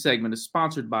Twyman segment is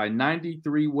sponsored by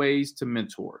 93 Ways to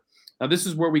Mentor. Now, this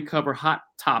is where we cover hot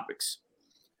topics.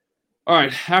 All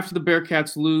right, after the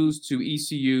Bearcats lose to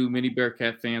ECU, many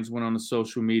Bearcat fans went on the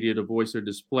social media to voice their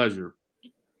displeasure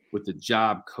with the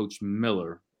job Coach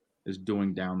Miller is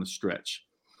doing down the stretch.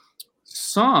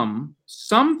 Some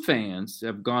fans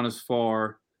have gone as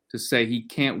far to say he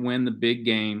can't win the big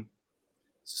game.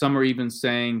 Some are even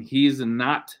saying he is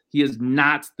not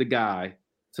the guy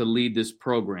to lead this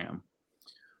program.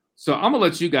 So I'm gonna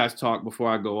let you guys talk before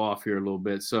I go off here a little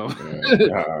bit. So,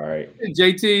 all right,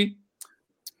 JT,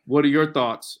 what are your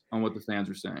thoughts on what the fans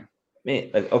are saying? Man,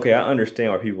 okay, I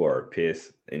understand why people are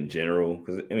pissed in general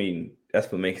because I mean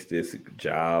that's what makes this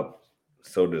job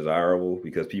so desirable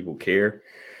because people care.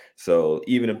 So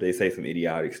even if they say some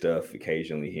idiotic stuff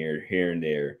occasionally here and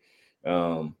there,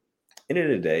 end of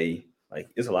the day, like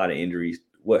it's a lot of injuries.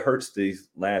 What hurts these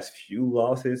last few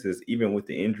losses is even with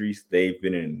the injuries, they've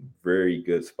been in very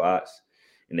good spots,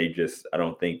 and I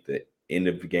don't think the end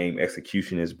of the game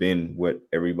execution has been what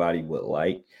everybody would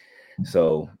like.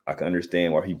 So I can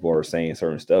understand why people are saying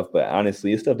certain stuff, but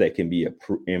honestly, it's stuff that can be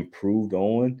improved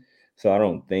on. So I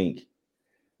don't think,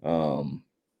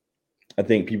 I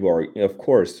think people are, of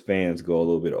course, fans go a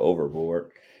little bit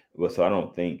overboard, but so I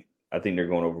think they're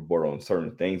going overboard on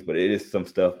certain things, but it is some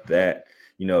stuff that,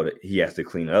 that he has to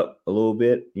clean up a little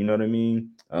bit. You know what I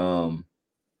mean?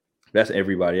 That's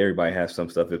everybody. Everybody has some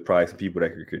stuff. There's probably some people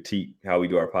that could critique how we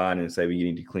do our pod and say we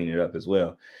need to clean it up as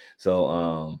well.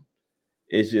 So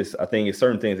it's just, I think it's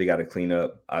certain things they got to clean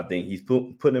up. I think he's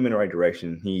putting them in the right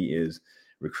direction. He is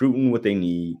recruiting what they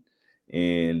need.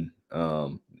 And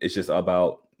it's just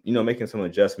about making some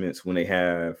adjustments when they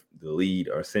have the lead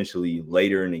or essentially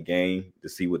later in the game to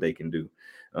see what they can do.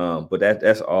 But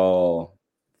that's all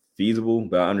feasible.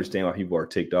 But I understand why people are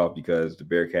ticked off because the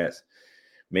Bearcats,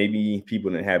 maybe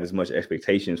people didn't have as much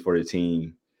expectations for the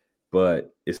team,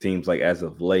 but it seems like as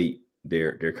of late,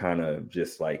 they're kind of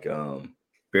just like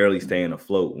barely staying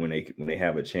afloat when they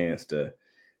have a chance to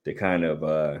kind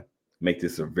of make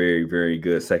this a very, very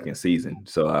good second season.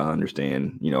 So I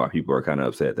understand, why people are kind of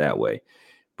upset that way.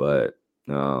 But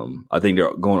I think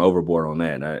they're going overboard on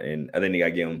that. And I think they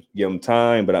got to give them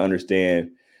time, but I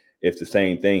understand if the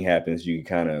same thing happens, you can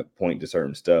kind of point to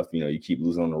certain stuff. You keep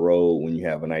losing on the road when you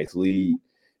have a nice lead.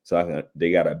 So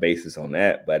they got a basis on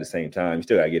that. But at the same time, you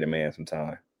still got to get a man some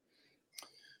time.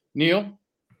 Neil?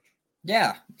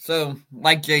 Yeah. So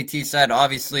like JT said,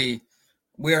 obviously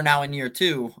we are now in year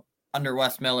 2 under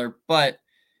Wes Miller, but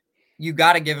you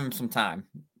got to give him some time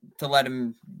to let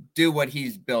him do what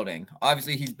he's building.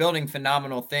 Obviously, he's building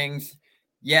phenomenal things.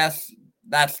 Yes,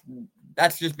 that's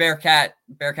just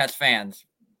Bearcats fans.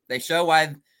 They show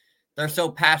why they're so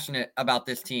passionate about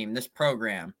this team, this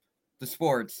program, the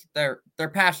sports. They're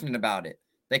passionate about it.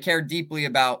 They care deeply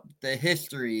about the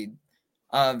history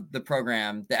of the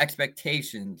program, the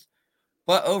expectations.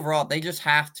 But overall, they just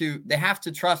have to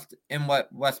trust in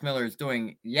what Wes Miller is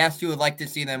doing. Yes, you would like to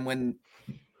see them win,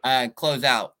 close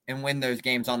out and win those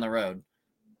games on the road.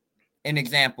 An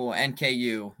example,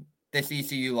 NKU, this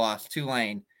ECU loss,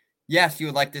 Tulane. Yes, you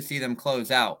would like to see them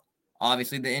close out.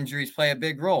 Obviously, the injuries play a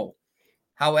big role.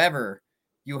 However,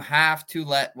 you have to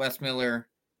let Wes Miller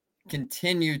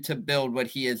continue to build what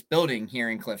he is building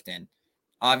here in Clifton.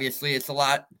 Obviously, it's a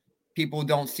lot people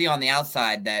don't see on the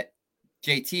outside that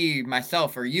JT,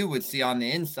 myself, or you would see on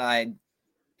the inside,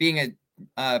 being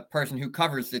a person who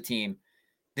covers the team.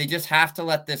 They just have to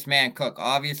let this man cook.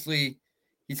 Obviously,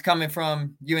 he's coming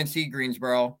from UNC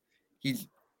Greensboro. He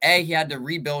had to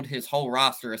rebuild his whole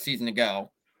roster a season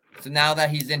ago. So now that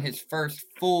he's in his first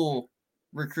full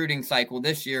recruiting cycle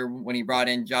this year when he brought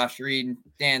in Josh Reed,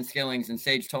 Dan Skillings, and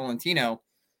Sage Tolentino.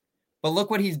 But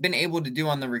look what he's been able to do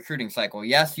on the recruiting cycle.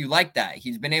 Yes, you like that.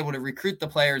 He's been able to recruit the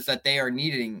players that they are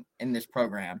needing in this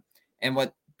program and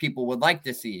what people would like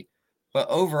to see. But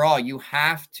overall, you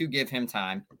have to give him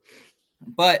time.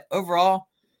 But overall,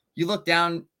 you look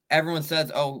down, everyone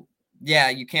says, oh, yeah,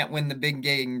 you can't win the big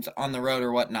games on the road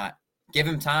or whatnot. Give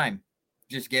him time.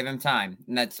 Just give him time.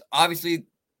 And that's obviously,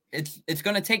 it's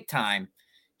going to take time.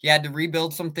 He had to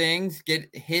rebuild some things, get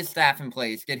his staff in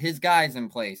place, get his guys in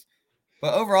place.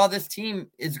 But overall, this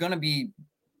team is going to be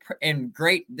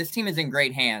this team is in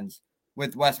great hands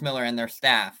with Wes Miller and their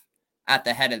staff at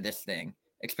the head of this thing,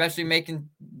 especially making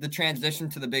the transition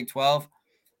to the Big 12.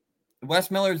 Wes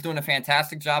Miller is doing a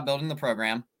fantastic job building the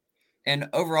program. And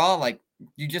overall,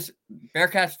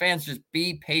 Bearcats fans, just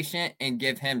be patient and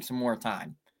give him some more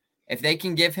time. If they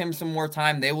can give him some more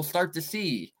time, they will start to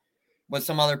see what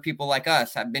some other people like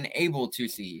us have been able to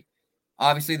see.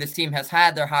 Obviously, this team has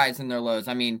had their highs and their lows.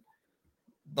 I mean,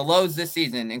 the lows this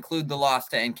season include the loss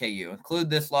to NKU, include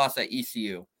this loss at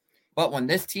ECU. But when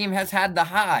this team has had the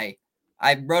high,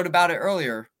 I wrote about it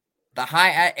earlier, the high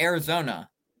at Arizona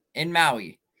in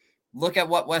Maui. Look at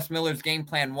what Wes Miller's game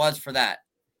plan was for that.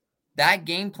 That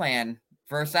game plan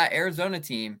versus that Arizona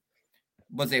team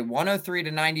was a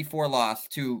 103-94 loss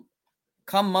to,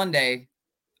 come Monday,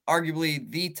 arguably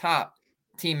the top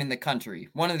team in the country,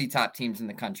 one of the top teams in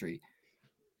the country.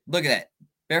 Look at that.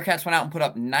 Bearcats went out and put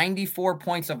up 94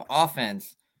 points of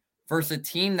offense versus a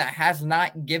team that has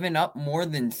not given up more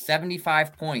than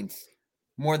 75 points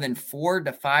more than 4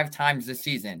 to 5 times this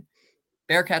season.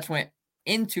 Bearcats went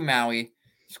into Maui,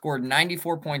 scored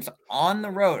 94 points on the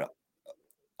road,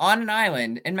 on an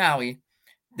island in Maui.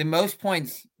 The most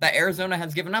points that Arizona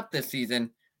has given up this season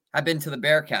have been to the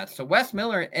Bearcats. So Wes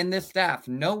Miller and this staff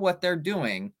know what they're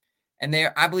doing, and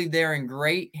I believe they're in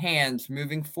great hands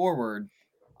moving forward.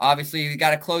 Obviously, you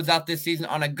got to close out this season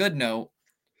on a good note.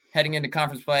 Heading into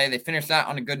conference play, they finish that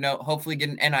on a good note. Hopefully get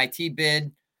an NIT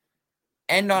bid.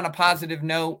 End on a positive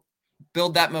note.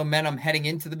 Build that momentum heading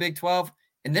into the Big 12.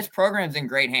 And this program's in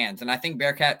great hands. And I think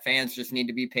Bearcat fans just need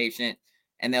to be patient,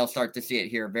 and they'll start to see it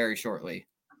here very shortly.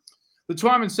 The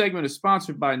Twyman segment is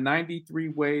sponsored by 93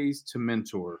 Ways to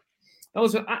Mentor. Now,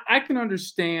 listen, I can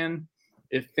understand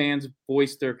if fans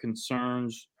voice their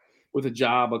concerns with a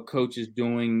job a coach is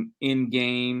doing in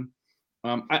game.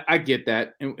 I get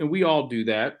that, and we all do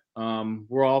that.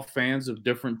 We're all fans of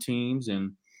different teams,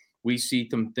 and we see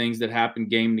some things that happen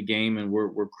game to game, and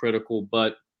we're critical.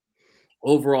 But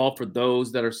overall, for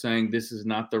those that are saying this is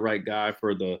not the right guy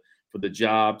for the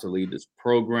job to lead this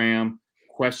program,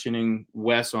 questioning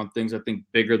Wes on things I think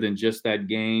bigger than just that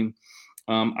game,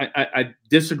 I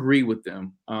disagree with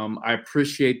them. I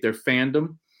appreciate their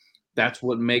fandom. That's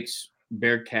what makes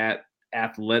Bearcat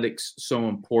athletics so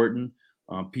important.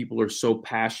 People are so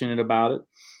passionate about it.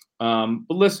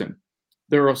 But listen,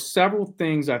 there are several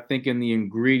things I think in the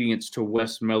ingredients to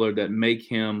Wes Miller that make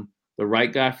him the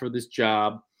right guy for this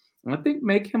job, and I think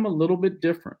make him a little bit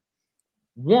different.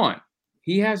 One,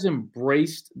 he has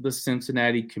embraced the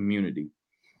Cincinnati community.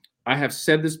 I have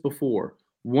said this before.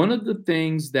 One of the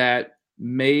things that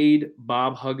made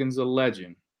Bob Huggins a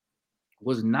legend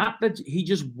was not that he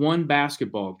just won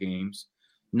basketball games,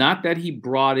 not that he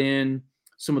brought in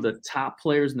some of the top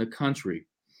players in the country,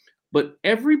 but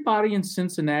everybody in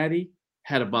Cincinnati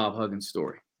had a Bob Huggins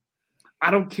story. I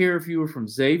don't care if you were from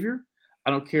Xavier. I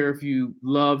don't care if you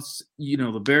loved, the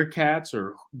Bearcats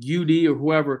or UD or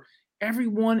whoever.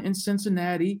 Everyone in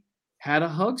Cincinnati had a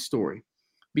Hug story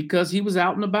because he was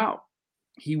out and about.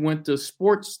 He went to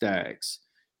sports stags.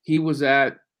 He was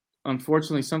at,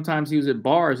 unfortunately, sometimes he was at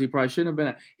bars he probably shouldn't have been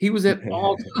at. He was at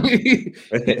all.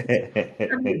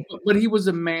 But he was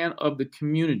a man of the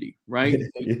community, right?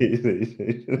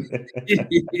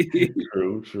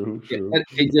 True.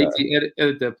 Hey, JT,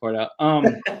 edit that part out.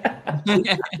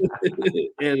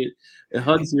 Edit. And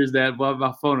Hugs hears that by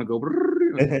my phone and go,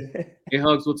 hey,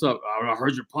 Hugs, what's up? I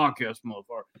heard your podcast,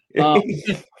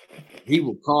 motherfucker. He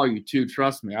will call you too.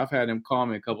 Trust me. I've had him call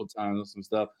me a couple of times on some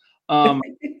stuff. I'm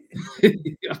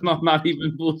not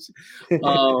even bullshit.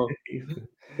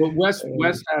 But Wes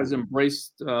has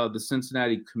embraced the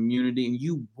Cincinnati community, and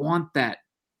you want that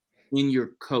in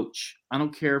your coach. I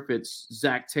don't care if it's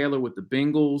Zach Taylor with the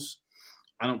Bengals.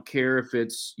 I don't care if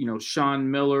it's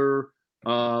Sean Miller.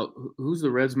 Who's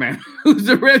the Reds man? Who's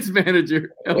the Reds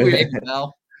manager? David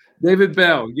Bell. David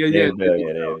Bell. Yeah. David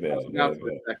Bell. For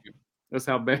a second. That's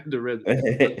how bad the Reds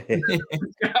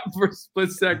got for a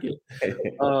split second.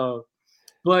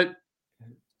 But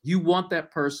you want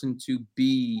that person to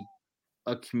be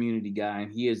a community guy,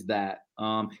 and he is that.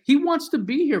 He wants to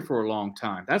be here for a long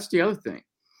time. That's the other thing.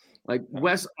 Like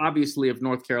Wes, obviously, if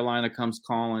North Carolina comes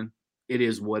calling, it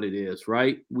is what it is,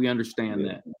 right? We understand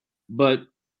that. But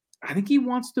I think he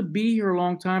wants to be here a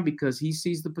long time because he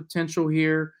sees the potential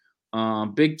here.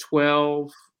 Big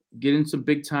 12, getting some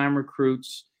big-time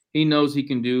recruits. He knows he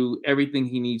can do everything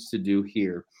he needs to do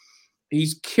here.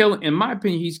 He's killing, in my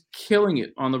opinion, he's killing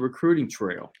it on the recruiting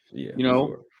trail. Yeah,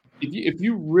 sure. If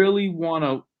you really want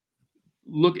to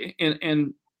look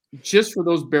and just for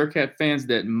those Bearcat fans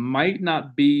that might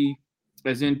not be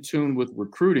as in tune with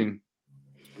recruiting,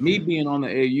 me being on the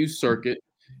AAU circuit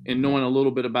and knowing a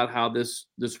little bit about how this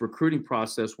recruiting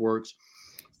process works,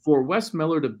 for Wes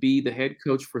Miller to be the head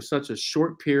coach for such a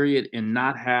short period and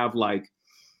not have like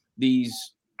these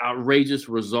outrageous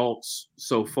results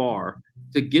so far,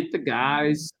 to get the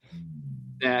guys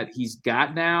that he's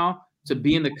got now to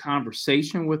be in the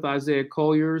conversation with Isaiah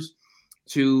Colliers,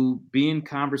 to be in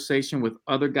conversation with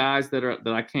other guys that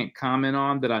I can't comment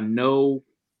on, that I know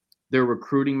they're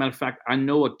recruiting. Matter of fact, I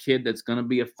know a kid that's going to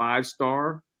be a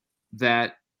 5-star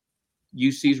that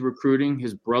UC's recruiting.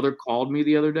 His brother called me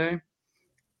the other day,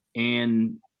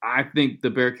 and I think the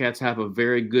Bearcats have a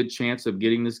very good chance of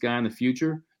getting this guy in the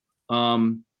future.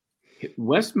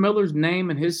 Wes Miller's name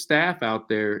and his staff out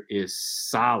there is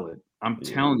solid. I'm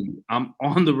telling you, I'm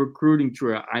on the recruiting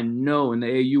trail. I know in the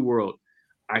AU world,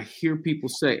 I hear people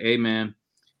say, hey, man,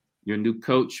 your new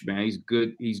coach, man, he's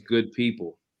good. He's good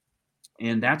people.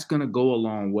 And that's going to go a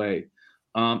long way.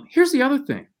 Here's the other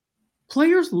thing.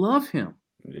 Players love him.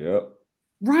 Yep.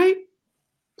 Right?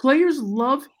 Players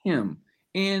love him.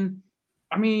 And,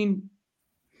 I mean,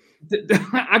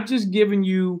 I've just given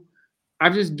you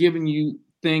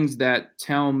things that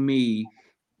tell me,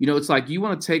 it's like you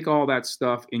want to take all that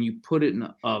stuff and you put it in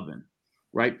the oven,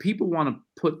 right? People want to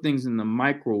put things in the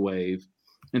microwave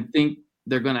and think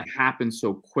they're going to happen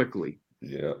so quickly.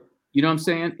 Yeah. You know what I'm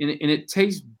saying? And it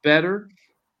tastes better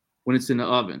when it's in the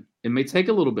oven. It may take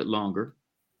a little bit longer,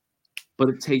 but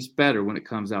it tastes better when it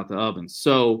comes out the oven.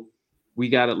 So we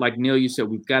got to, like Neil, you said,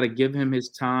 we've got to give him his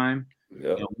time.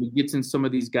 Yeah. We get in some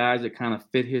of these guys that kind of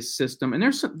fit his system. And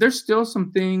there's still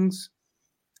some things,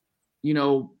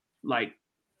 like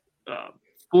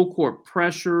full court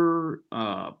pressure,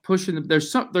 pushing.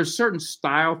 There's certain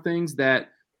style things that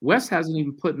Wes hasn't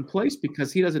even put in place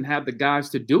because he doesn't have the guys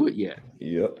to do it yet.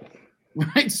 Yep.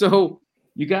 Right. So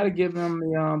you got to give him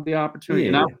the opportunity.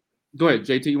 Yeah. And go ahead,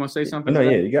 JT. You want to say something? No,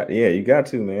 you got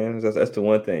to, man. That's the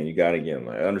one thing you got to give him.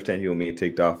 I understand he'll be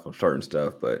ticked off on certain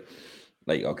stuff, but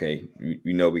like, okay,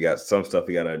 we got some stuff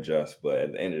we got to adjust, but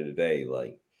at the end of the day,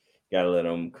 like, got to let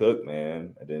him cook,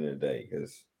 man. At the end of the day,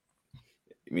 because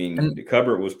the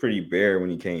cupboard was pretty bare when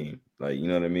he came. Like, you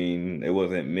know what I mean? It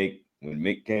wasn't Mick when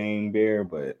Mick came bare,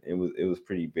 but it was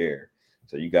pretty bare.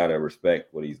 So you gotta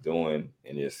respect what he's doing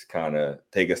and just kind of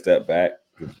take a step back.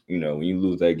 You know, when you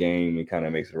lose that game, it kind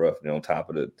of makes it rough. And on top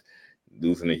of the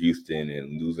losing to Houston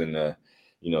and losing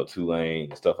Tulane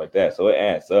and stuff like that. So it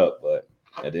adds up. But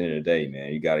at the end of the day,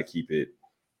 man, you gotta keep it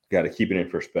in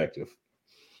perspective.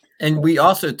 And we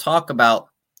also talk about,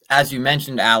 as you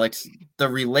mentioned, Alex, the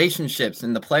relationships,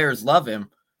 and the players love him.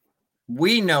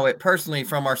 We know it personally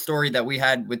from our story that we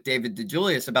had with David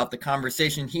DeJulius about the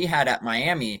conversation he had at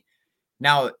Miami.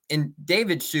 Now, in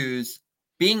David's shoes,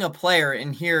 being a player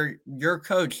and hear your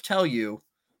coach tell you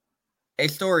a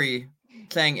story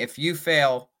saying, if you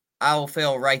fail, I will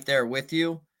fail right there with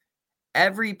you.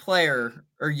 Every player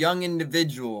or young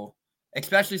individual,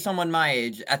 especially someone my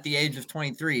age, at the age of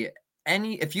 23,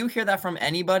 if you hear that from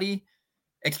anybody,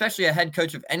 especially a head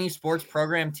coach of any sports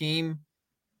program, team,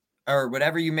 or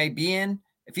whatever you may be in,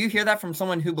 if you hear that from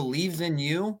someone who believes in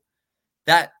you,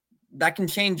 that can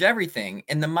change everything,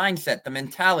 and the mindset, the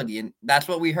mentality. And that's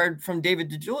what we heard from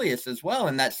David DeJulius as well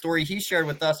in that story he shared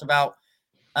with us about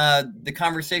the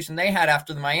conversation they had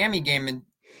after the Miami game in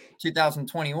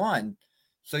 2021.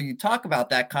 So you talk about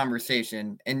that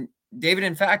conversation, and David,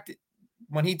 in fact,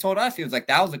 when he told us, he was like,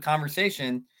 that was a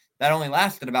conversation that only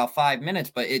lasted about 5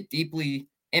 minutes, but it deeply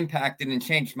impacted and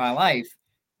changed my life.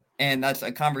 And that's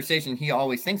a conversation he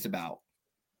always thinks about.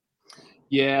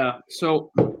 Yeah.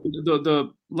 So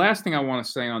the last thing I want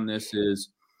to say on this is,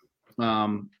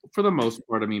 for the most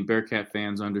part, I mean, Bearcat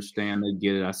fans understand, they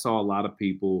get it. I saw a lot of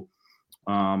people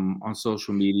on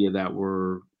social media that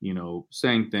were,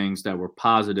 saying things that were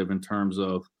positive in terms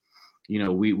of,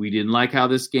 we didn't like how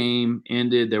this game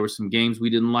ended. There were some games we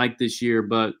didn't like this year,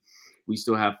 but we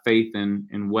still have faith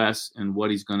in Wes and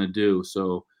what he's going to do.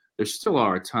 So there still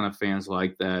are a ton of fans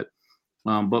like that.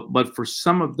 But for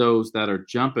some of those that are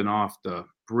jumping off the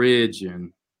bridge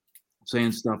and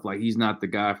saying stuff like he's not the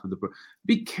guy for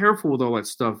be careful with all that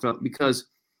stuff, because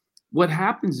what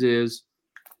happens is,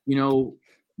 no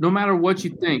matter what you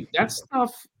think, that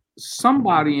stuff,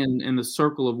 somebody in the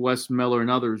circle of Wes Miller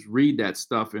and others read that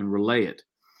stuff and relay it.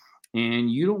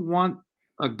 And you don't want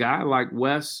a guy like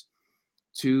Wes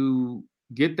to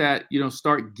get that,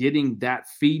 start getting that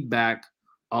feedback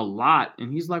a lot.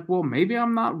 And he's like, well, maybe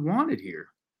I'm not wanted here.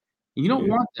 You don't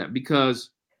want that, because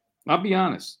I'll be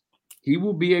honest, he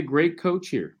will be a great coach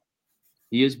here.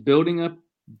 He is building a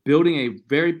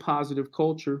very positive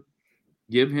culture.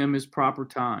 Give him his proper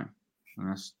time.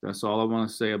 And that's all I want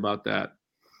to say about that.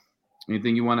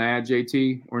 Anything you want to add,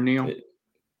 JT or Neil?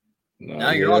 No,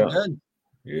 you're all good.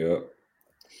 Yeah.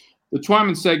 The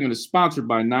Twyman segment is sponsored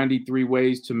by 93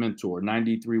 Ways to Mentor.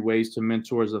 93 Ways to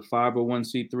Mentor is a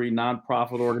 501c3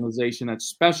 nonprofit organization that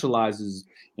specializes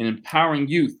in empowering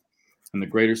youth in the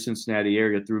greater Cincinnati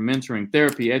area through mentoring,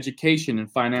 therapy, education, and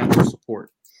financial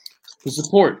support. To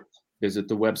support, visit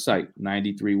the website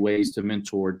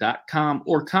 93waystomentor.com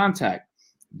or contact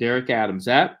Derek Adams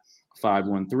at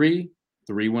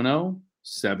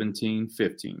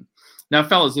 513-310-1715. Now,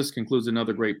 fellas, this concludes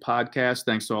another great podcast.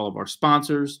 Thanks to all of our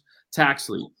sponsors: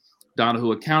 Taxley,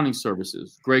 Donahue Accounting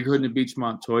Services, Greg Hood and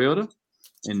Beachmont Toyota,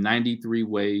 and 93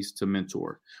 Ways to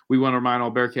Mentor. We want to remind all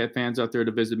Bearcat fans out there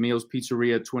to visit Meals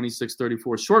Pizzeria at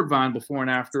 2634 Short Vine before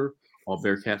and after all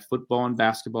Bearcat football and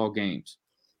basketball games.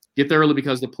 Get there early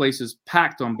because the place is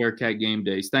packed on Bearcat game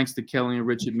days. Thanks to Kelly and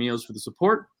Rich at Meals for the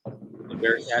support of the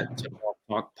Bearcat Tip-Off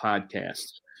Talk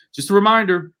podcast. Just a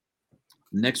reminder,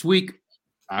 next week,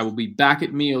 I will be back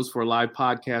at Meals for a live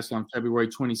podcast on February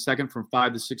 22nd from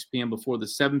 5 to 6 p.m. before the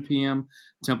 7 p.m.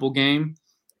 Temple game.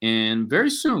 And very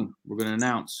soon, we're going to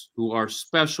announce who our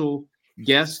special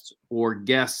guest or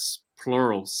guests,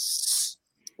 plural,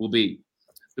 will be.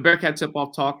 The Bearcat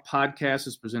Tip-Off Talk podcast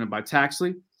is presented by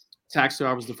Taxley. Taxley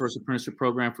offers the first apprenticeship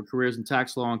program for careers in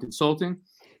tax law and consulting.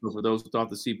 But for those who thought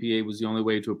the CPA was the only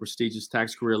way to a prestigious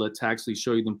tax career, let Taxley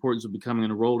show you the importance of becoming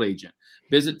an enrolled agent.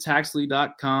 Visit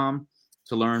Taxley.com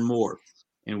to learn more.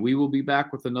 And we will be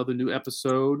back with another new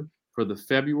episode for the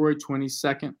February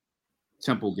 22nd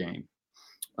Temple game.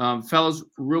 Fellas,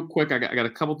 real quick, I got a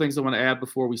couple things I want to add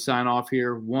before we sign off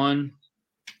here. One,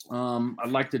 I'd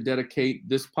like to dedicate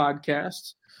this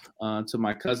podcast to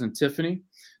my cousin Tiffany,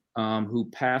 who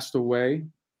passed away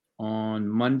on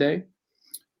Monday.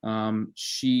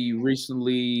 She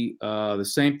recently, the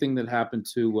same thing that happened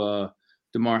to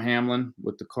DeMar Hamlin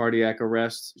with the cardiac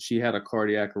arrest, she had a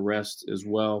cardiac arrest as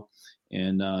well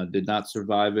and did not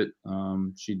survive it.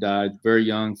 She died very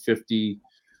young,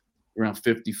 around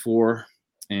 54.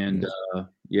 And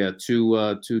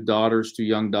two daughters, two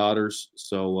young daughters.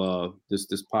 So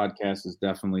this podcast is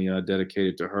definitely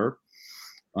dedicated to her.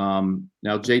 Now,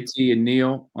 JT and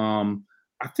Neil,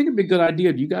 I think it'd be a good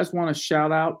idea. Do you guys want to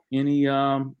shout out any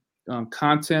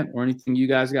content or anything you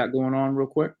guys got going on real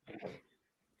quick?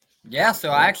 Yeah, so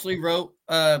I actually wrote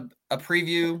a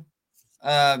preview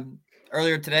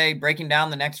earlier today, breaking down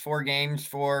the next 4 games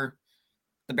for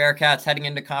the Bearcats heading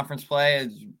into conference play.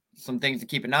 Some things to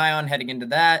keep an eye on heading into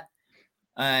that,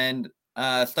 and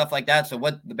stuff like that. So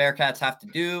what the Bearcats have to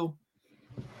do,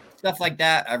 stuff like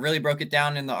that. I really broke it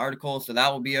down in the article, so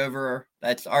that will be over.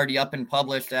 That's already up and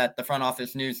published at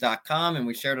thefrontofficenews.com, and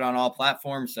we shared it on all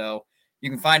platforms. So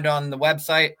you can find it on the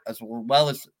website as well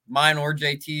as mine or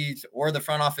JT's or the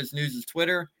Front Office News'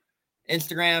 Twitter,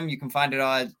 Instagram. You can find it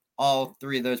on all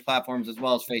 3 of those platforms as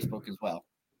well as Facebook as well.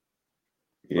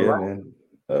 Yeah, right.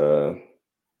 Man.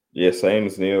 Yeah, same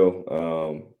as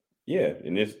Neil. Yeah,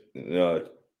 and this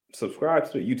subscribe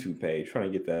to the YouTube page.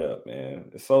 Trying to get that up, man.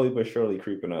 It's slowly but surely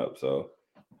creeping up. So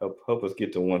help us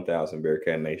get to 1,000,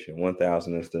 Bearcat Nation.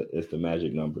 1,000 is the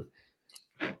magic number.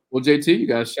 Well, JT, you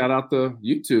guys shout out the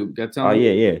YouTube.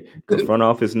 Yeah. Front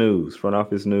Office News. Front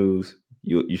Office News.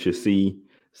 You should see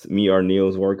me or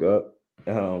Neil's work up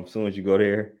as soon as you go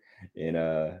there.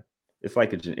 And it's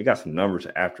like it got some numbers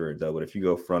after it though. But if you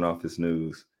go Front Office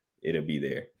News, it'll be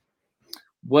there.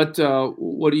 What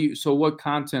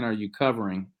content are you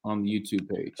covering on the YouTube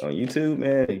page? On YouTube,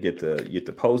 man, you get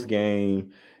the post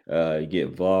game. You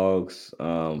get vlogs.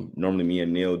 Normally me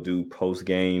and Neil do post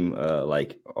game,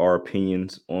 like our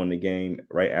opinions on the game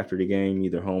right after the game,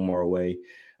 either home or away.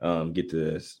 Get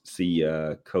to see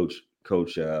Coach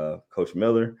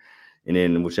Miller, and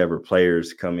then whichever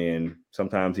players come in.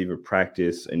 Sometimes even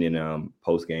practice, and then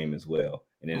post game as well.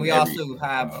 And then we also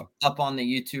have up on the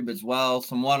YouTube as well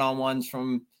some one-on-ones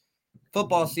from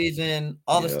football season,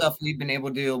 all the stuff we've been able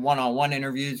to do, one-on-one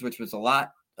interviews, which was a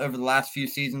lot over the last few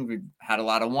seasons. We've had a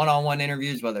lot of one-on-one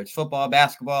interviews, whether it's football,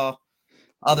 basketball,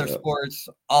 other sports,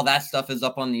 all that stuff is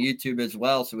up on the YouTube as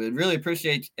well. So we'd really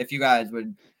appreciate if you guys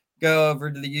would go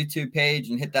over to the YouTube page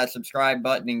and hit that subscribe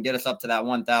button and get us up to that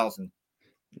 1,000.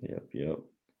 Yep.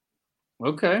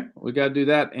 Okay, we got to do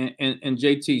that. And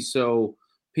JT, so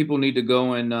people need to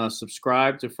go and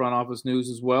subscribe to Front Office News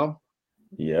as well?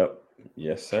 Yep.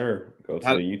 Yes, sir. Go to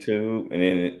the YouTube, and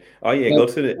then go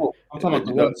to the. I'm talking about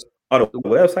the website. The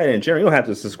website in general. You don't have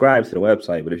to subscribe to the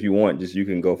website, but if you want, you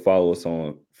can go follow us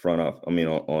on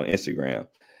on Instagram,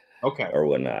 okay, or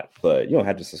whatnot. But you don't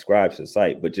have to subscribe to the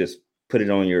site, but just put it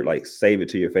on your save it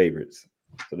to your favorites.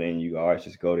 So then you always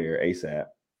just go there ASAP.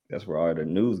 That's where all the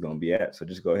news is gonna be at. So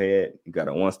just go ahead. You got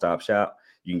a one-stop shop.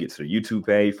 You can get to the YouTube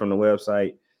page from the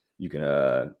website. You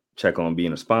can check on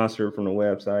being a sponsor from the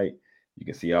website. You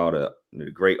can see all the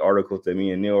great articles that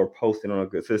me and Neil are posting on a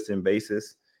consistent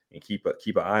basis, and keep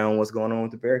an eye on what's going on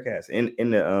with the Bearcats.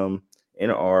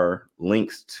 In our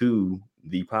links to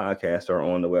the podcast are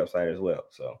on the website as well.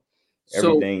 So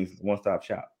everything's one-stop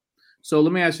shop. So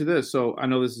let me ask you this. So I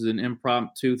know this is an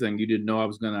impromptu thing. You didn't know I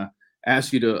was going to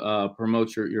ask you to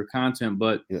promote your content,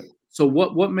 but so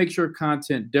what makes your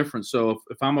content different? So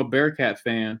if I'm a Bearcat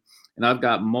fan and I've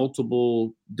got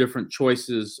multiple different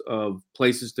choices of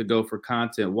places to go for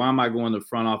content, why am I going to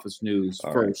Front Office News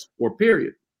first or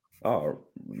period? Oh,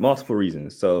 multiple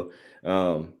reasons. So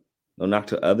no knock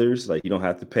to others. You don't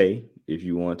have to pay if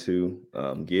you want to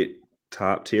get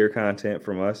top tier content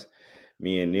from us.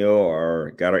 Me and Neil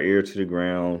got our ear to the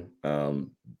ground,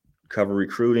 cover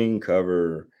recruiting,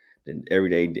 cover the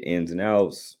everyday ins and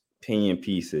outs, opinion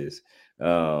pieces,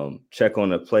 check on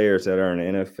the players that are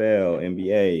in the NFL,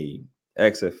 NBA,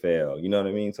 XFL, you know what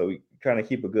I mean? So we kind of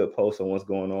keep a good pulse on what's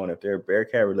going on. If they're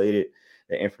Bearcat related,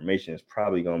 the information is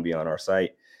probably going to be on our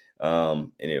site.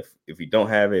 And if we don't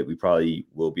have it, we probably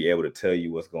will be able to tell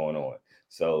you what's going on.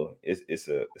 So it's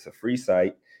a free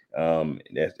site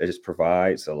that just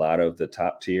provides a lot of the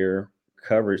top tier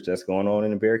coverage that's going on in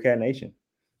the Bearcat Nation.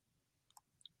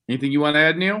 Anything you want to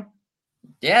add, Neil?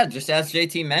 Yeah, just as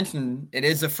JT mentioned, it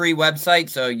is a free website,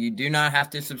 so you do not have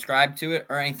to subscribe to it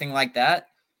or anything like that.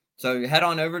 So head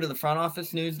on over to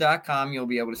thefrontofficenews.com. You'll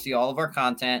be able to see all of our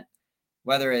content,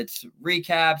 whether it's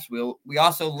recaps. We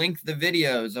also link the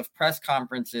videos of press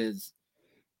conferences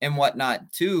and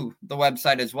whatnot to the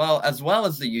website as well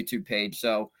as the YouTube page.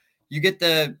 So you get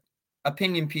the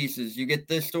opinion pieces, you get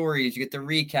the stories, you get the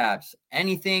recaps,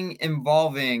 anything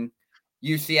involving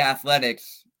UC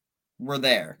athletics, we're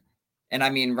there. And I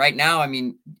mean, right now,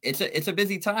 it's a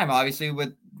busy time, obviously,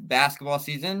 with basketball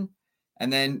season.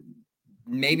 And then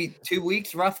maybe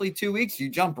roughly 2 weeks, you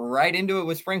jump right into it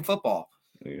with spring football.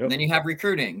 Yep. And then you have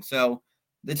recruiting. So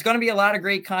it's going to be a lot of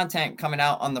great content coming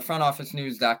out on the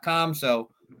frontofficenews.com. So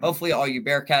hopefully all you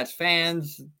Bearcats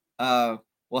fans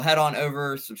will head on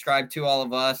over, subscribe to all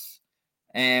of us.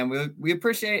 And we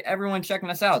appreciate everyone checking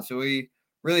us out. So we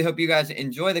really hope you guys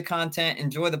enjoy the content,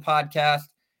 enjoy the podcast.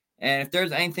 And if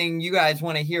there's anything you guys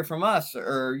want to hear from us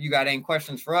or you got any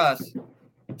questions for us,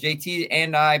 JT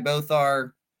and I both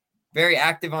are very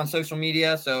active on social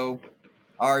media, so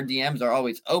our DMs are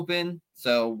always open.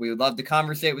 So we would love to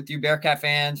conversate with you Bearcat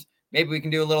fans. Maybe we can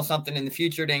do a little something in the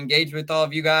future to engage with all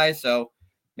of you guys. So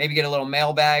maybe get a little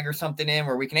mailbag or something in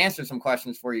where we can answer some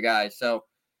questions for you guys. So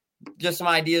just some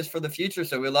ideas for the future.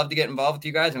 So we'd love to get involved with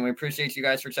you guys, and we appreciate you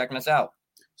guys for checking us out.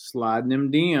 Sliding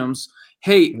them DMs.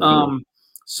 Hey,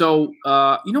 so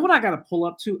you know what I got to pull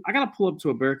up to? I got to pull up to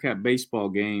a Bearcat baseball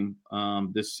game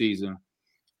this season.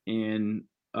 And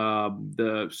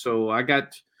so I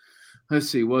got, let's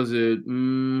see, was it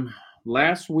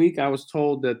last week? I was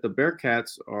told that the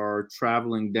Bearcats are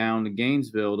traveling down to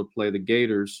Gainesville to play the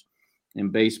Gators in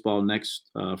baseball next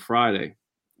Friday.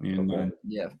 And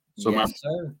so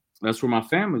that's where my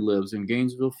family lives, in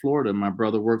Gainesville, Florida. My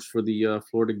brother works for the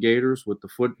Florida Gators with the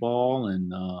football,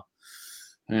 and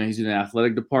he's in the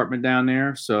athletic department down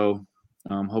there. So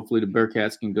hopefully the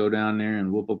Bearcats can go down there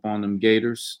and whoop up on them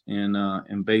Gators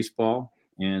in baseball.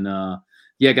 And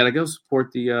got to go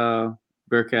support the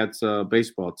Bearcats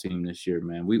baseball team this year,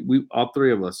 man. We all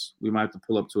three of us, we might have to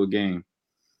pull up to a game.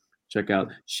 Check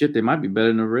out. Shit, they might be better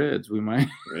than the Reds. We might.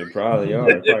 They probably are.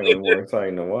 It's probably more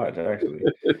exciting to watch, actually.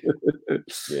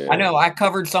 Yeah. I know. I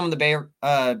covered some of the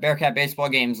Bearcat baseball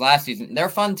games last season. They're a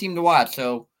fun team to watch,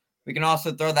 so we can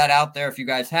also throw that out there. If you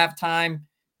guys have time,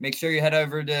 make sure you head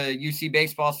over to UC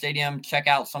Baseball Stadium, check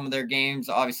out some of their games.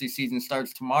 Obviously, season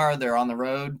starts tomorrow. They're on the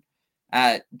road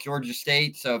at Georgia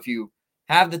State. So if you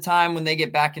have the time when they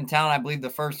get back in town, I believe the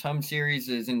first home series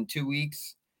is in 2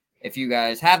 weeks. If you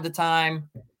guys have the time,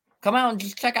 come out and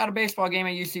just check out a baseball game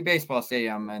at UC Baseball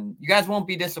Stadium, and you guys won't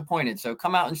be disappointed. So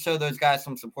come out and show those guys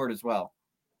some support as well.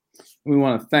 We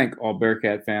want to thank all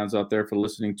Bearcat fans out there for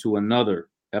listening to another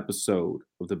episode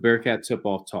of the Bearcat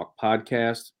Tip-Off Talk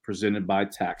podcast presented by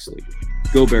Taxley.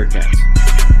 Go Bearcats.